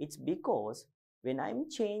 It's because when I'm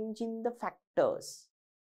changing the factors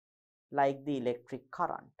like the electric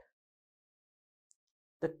current,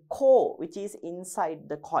 the core which is inside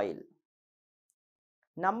the coil,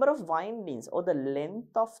 number of windings or the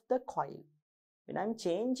length of the coil, when I'm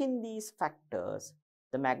changing these factors,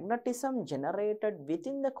 the magnetism generated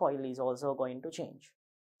within the coil is also going to change.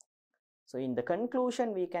 So in the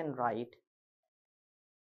conclusion we can write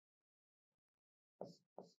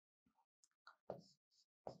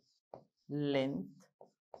length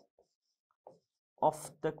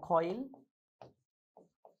of the coil,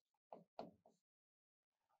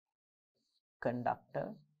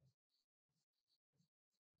 conductor,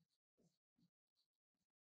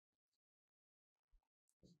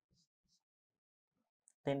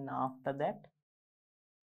 then after that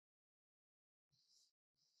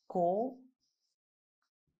core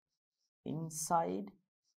inside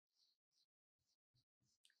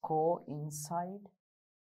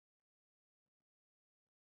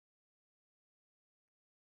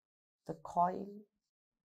the coil,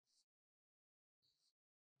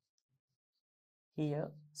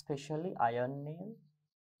 here especially iron nail,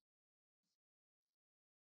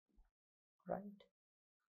 right,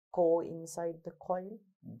 core inside the coil.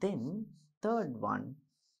 Then third one,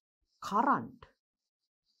 current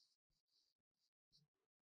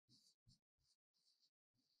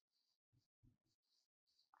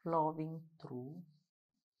flowing through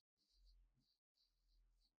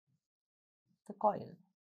the coil.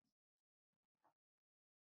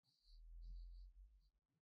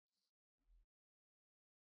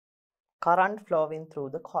 Current flowing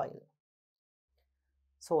through the coil.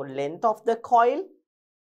 So length of the coil,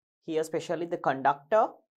 here especially the conductor,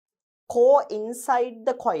 core inside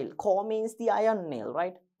the coil, core means the iron nail,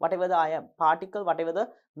 right, whatever the iron particle, whatever the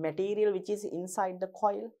material which is inside the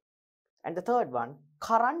coil. And the third one,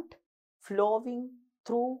 current flowing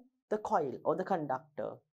through the coil or the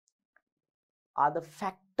conductor, are the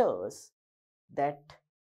factors that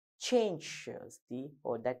change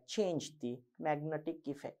the magnetic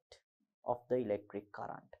effect of the electric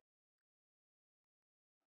current.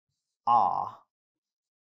 Are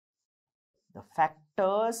the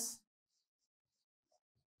factors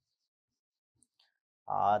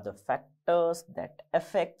that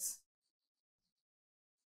affects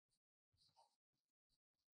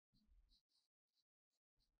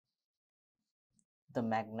the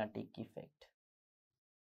magnetic effect.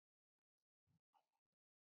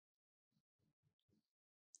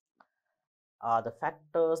 Are the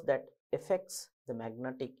factors that affects the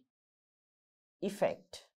magnetic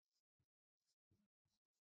effect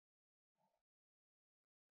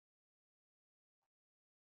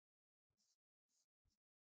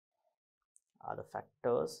are the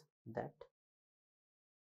factors that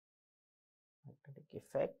magnetic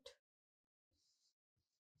effect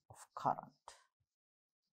of current.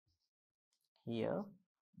 Here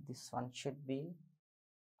this one should be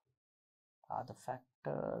are the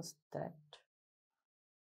factors that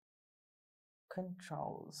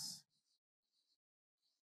controls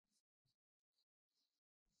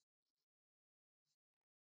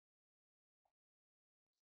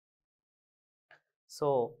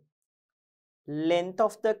so length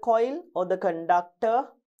of the coil or the conductor,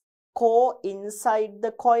 core inside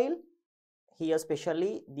the coil, here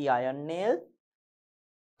especially the iron nail,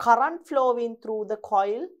 current flowing through the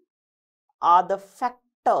coil are the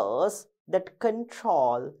factors that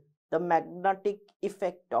control the magnetic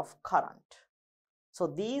effect of current. So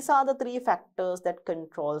these are the 3 factors that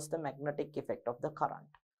controls the magnetic effect of the current.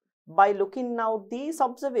 By looking now these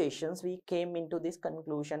observations, we came into this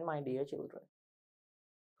conclusion, my dear children.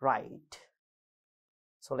 Right.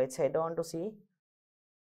 So let's head on to see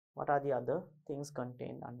What are the other things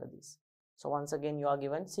contained under this? So once again you are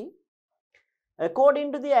given, see,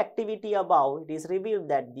 according to the activity above, it is revealed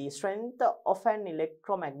that the strength of an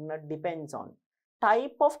electromagnet depends on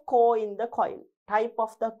type of core in the coil, type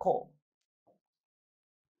of the core,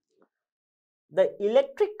 the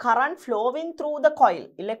electric current flowing through the coil,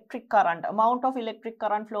 electric current, amount of electric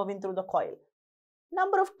current flowing through the coil,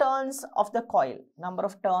 number of turns of the coil, number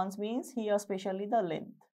of turns means here especially the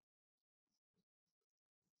length,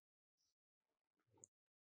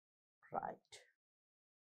 right.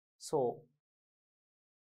 So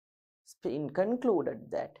it's been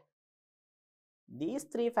concluded that these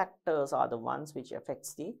three factors are the ones which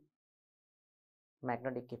affects the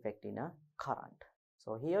magnetic effect in a current.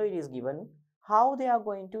 So here it is given how they are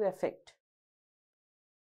going to affect.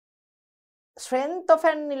 Strength of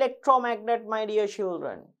an electromagnet, my dear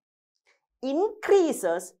children,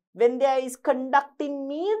 increases when there is conducting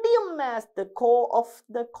medium as the core of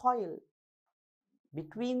the coil.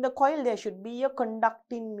 Between the coil there should be a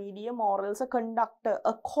conducting medium or else a conductor,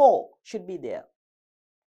 a core should be there.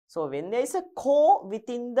 So when there is a core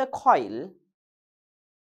within the coil,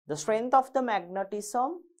 the strength of the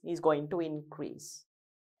magnetism is going to increase.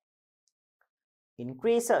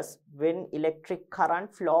 Increases when electric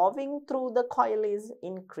current flowing through the coil is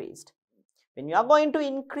increased. When you are going to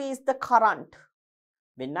increase the current,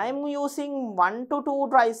 when I am using 1 to 2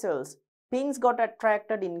 dry cells, pins got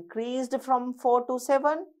attracted, increased from 4 to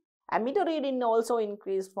 7, ammeter reading also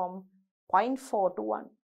increased from 0.4 to 1.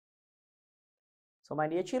 So my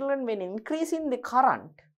dear children, when increasing the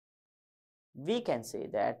current, we can say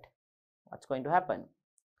that what's going to happen?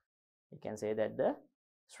 We can say that the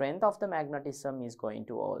strength of the magnetism is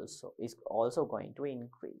also going to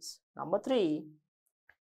increase. Number 3,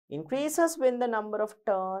 increases when the number of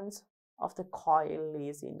turns of the coil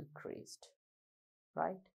is increased,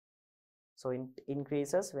 right? So it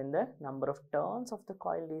increases when the number of turns of the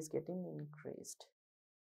coil is getting increased.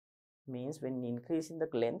 Means when increasing the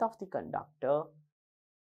length of the conductor,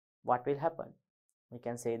 what will happen? We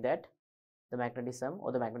can say that the magnetism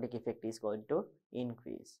or the magnetic effect is going to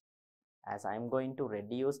increase. As I am going to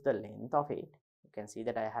reduce the length of it, you can see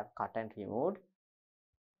that I have cut and removed.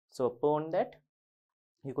 So upon that,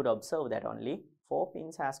 you could observe that only 4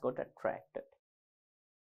 pins has got attracted.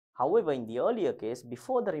 However, in the earlier case,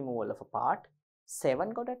 before the removal of a part,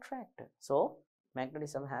 7 got attracted. So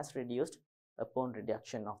magnetism has reduced upon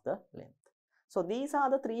reduction of the length. So these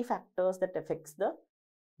are the 3 factors that affects the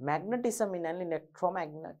magnetism in an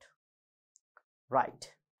electromagnet,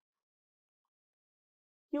 right.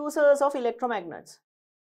 Users of electromagnets.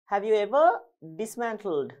 Have you ever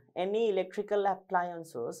dismantled any electrical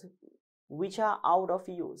appliances which are out of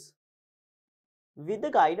use? With the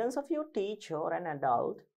guidance of your teacher or an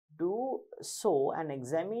adult, do so and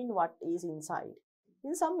examine what is inside.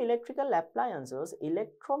 In some electrical appliances,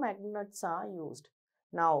 electromagnets are used.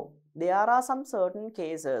 Now, there are some certain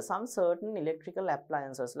cases, some certain electrical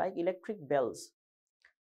appliances like electric bells.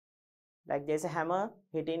 Like there's a hammer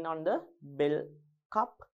hitting on the bell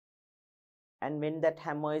cup, and when that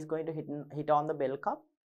hammer is going to hit on the bell cup,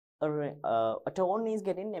 a tone is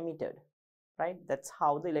getting emitted, right? That's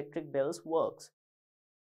how the electric bells works.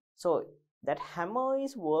 So that hammer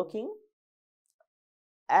is working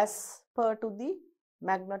as per to the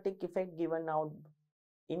magnetic effect given out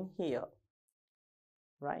in here,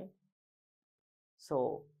 right?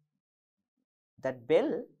 So that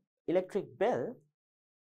bell, electric bell,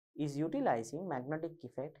 is utilizing magnetic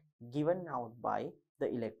effect given out by the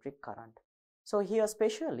electric current. So here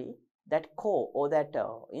especially that core or that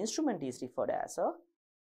instrument is referred as a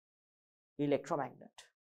electromagnet.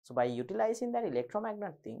 So by utilizing that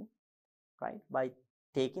electromagnet thing, right, by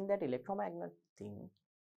taking that electromagnet thing,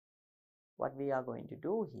 what we are going to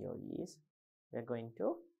do here is we are going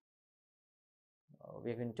to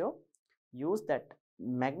use that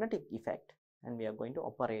magnetic effect and we are going to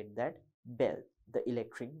operate that bell, the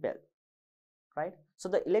electric bell, right. So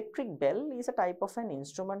the electric bell is a type of an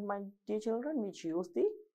instrument, my dear children, which use the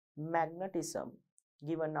magnetism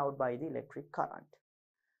given out by the electric current,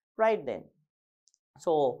 right. Then,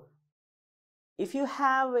 so if you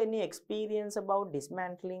have any experience about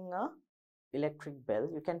dismantling a electric bell,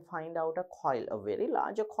 you can find out a coil, a very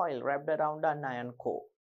large coil wrapped around an iron core,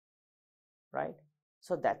 right.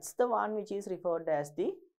 So that's the one which is referred as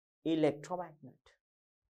the electromagnet.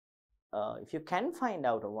 If you can find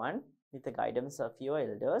out one with the guidance of your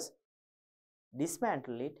elders,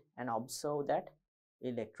 dismantle it and observe that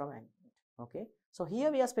electromagnet. Okay, so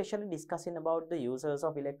here we are specially discussing about the users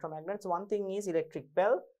of electromagnets. One thing is electric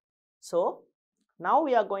bell. So now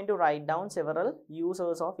we are going to write down several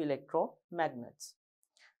users of electromagnets.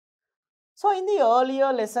 So in the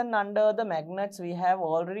earlier lesson under the magnets, we have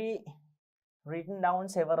already written down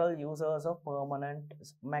several uses of permanent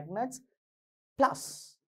magnets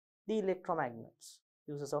plus the electromagnets,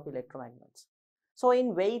 uses of electromagnets. So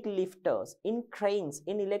in weight lifters, in cranes,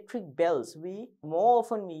 in electric bells, more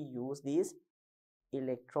often we use these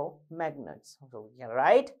electromagnets. So we can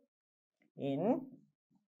write in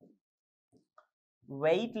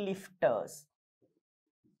weight lifters,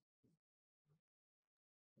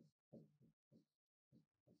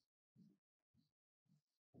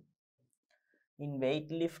 in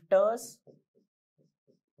electric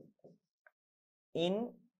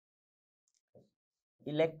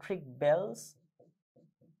bells,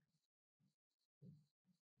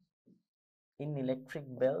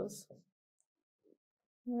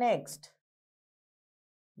 next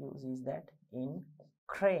use is that in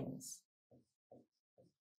cranes.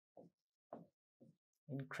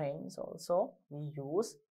 In cranes also we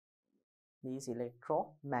use these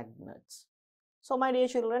electromagnets. So my dear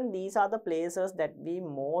children, these are the places that we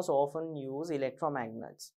most often use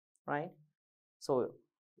electromagnets, right? So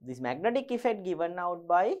this magnetic effect given out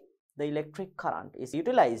by the electric current is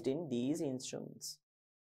utilized in these instruments.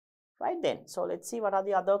 Right then, so let's see what are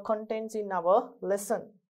the other contents in our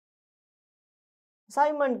lesson.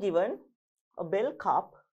 Assignment given: a bell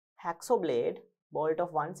cup, hacksaw blade, bolt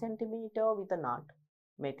of 1 cm with a nut,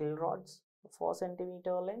 metal rods 4 cm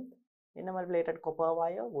length, enamel plated copper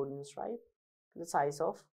wire, wooden stripe to the size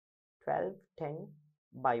of 12, 10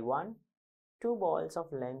 by 1, 2 balls of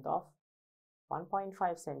length of 1.5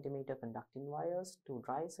 cm conducting wires, 2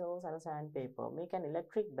 dry cells and a sandpaper. Make an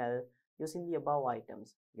electric bell using the above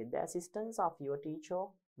items. Get the assistance of your teacher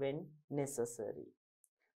when necessary.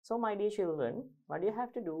 So my dear children, what you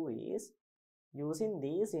have to do is, using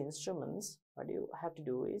these instruments, you have to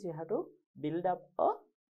build up a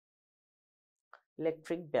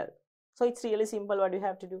electric bell. So it's really simple. What you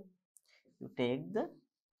have to do? You take the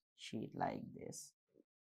sheet like this,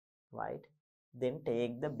 right? Then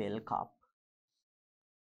take the bell cup,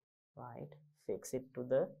 right? Fix it to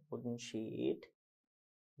the wooden sheet.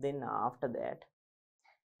 Then after that,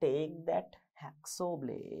 take that hacksaw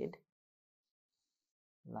blade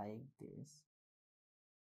like this,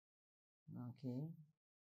 okay?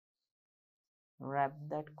 Wrap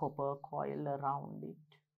that copper coil around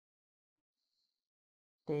it.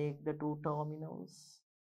 Take the 2 terminals,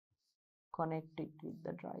 connect it with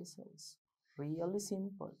the dry cells. Really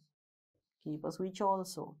simple. Keep a switch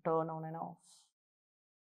also, turn on and off,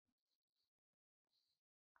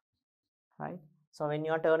 right? So when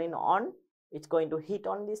you are turning on, it's going to hit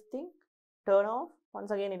on this thing, turn off,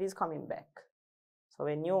 once again it is coming back. So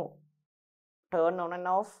when you turn on and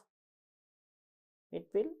off, it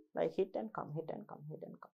will like hit and come, hit and come, hit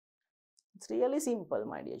and come. It's really simple,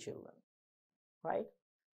 my dear children, right?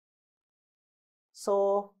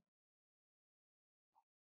 So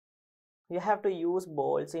you have to use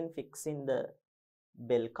bolts in fixing the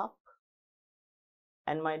bell cup,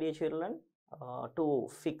 and my dear children, to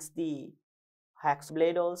fix the hacksaw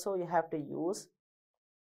blade also you have to use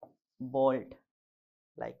bolt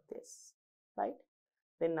like this, right?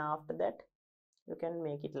 Then after that you can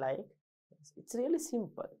make it like this. It's really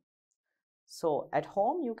simple. So at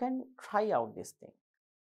home you can try out this thing,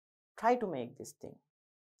 try to make this thing,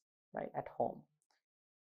 right, at home.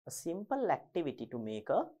 A simple activity to make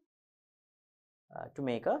a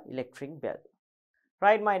electric bell,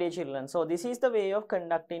 right, my dear children? So this is the way of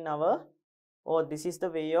conducting our, or this is the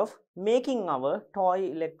way of making our toy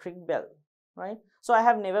electric bell, right? So I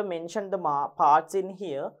have never mentioned the parts in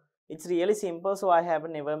here. It's really simple, so I have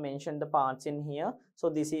never mentioned the parts in here. So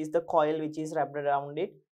this is the coil which is wrapped around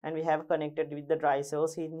it, and we have connected with the dry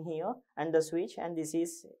cells in here and the switch, and this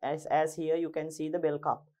is as here you can see the bell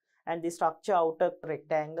cup, and the structure outer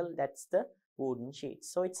rectangle, that's the wooden sheet.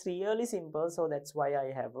 So it's really simple, so that's why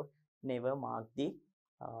I have never marked the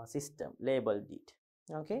system, labeled it,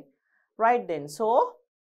 okay? Right then, so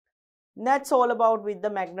that's all about with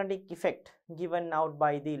the magnetic effect given out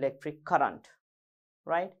by the electric current,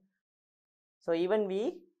 right? So even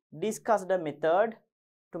we discussed a method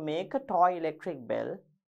to make a toy electric bell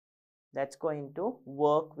that's going to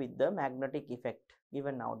work with the magnetic effect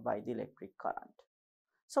given out by the electric current.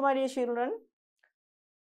 So my dear children,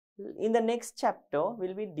 in the next chapter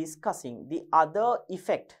we'll be discussing the other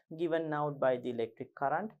effect given out by the electric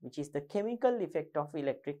current, which is the chemical effect of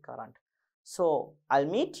electric current. So I'll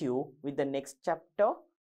meet you with the next chapter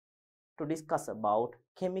to discuss about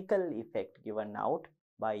chemical effect given out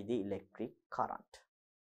by the electric current.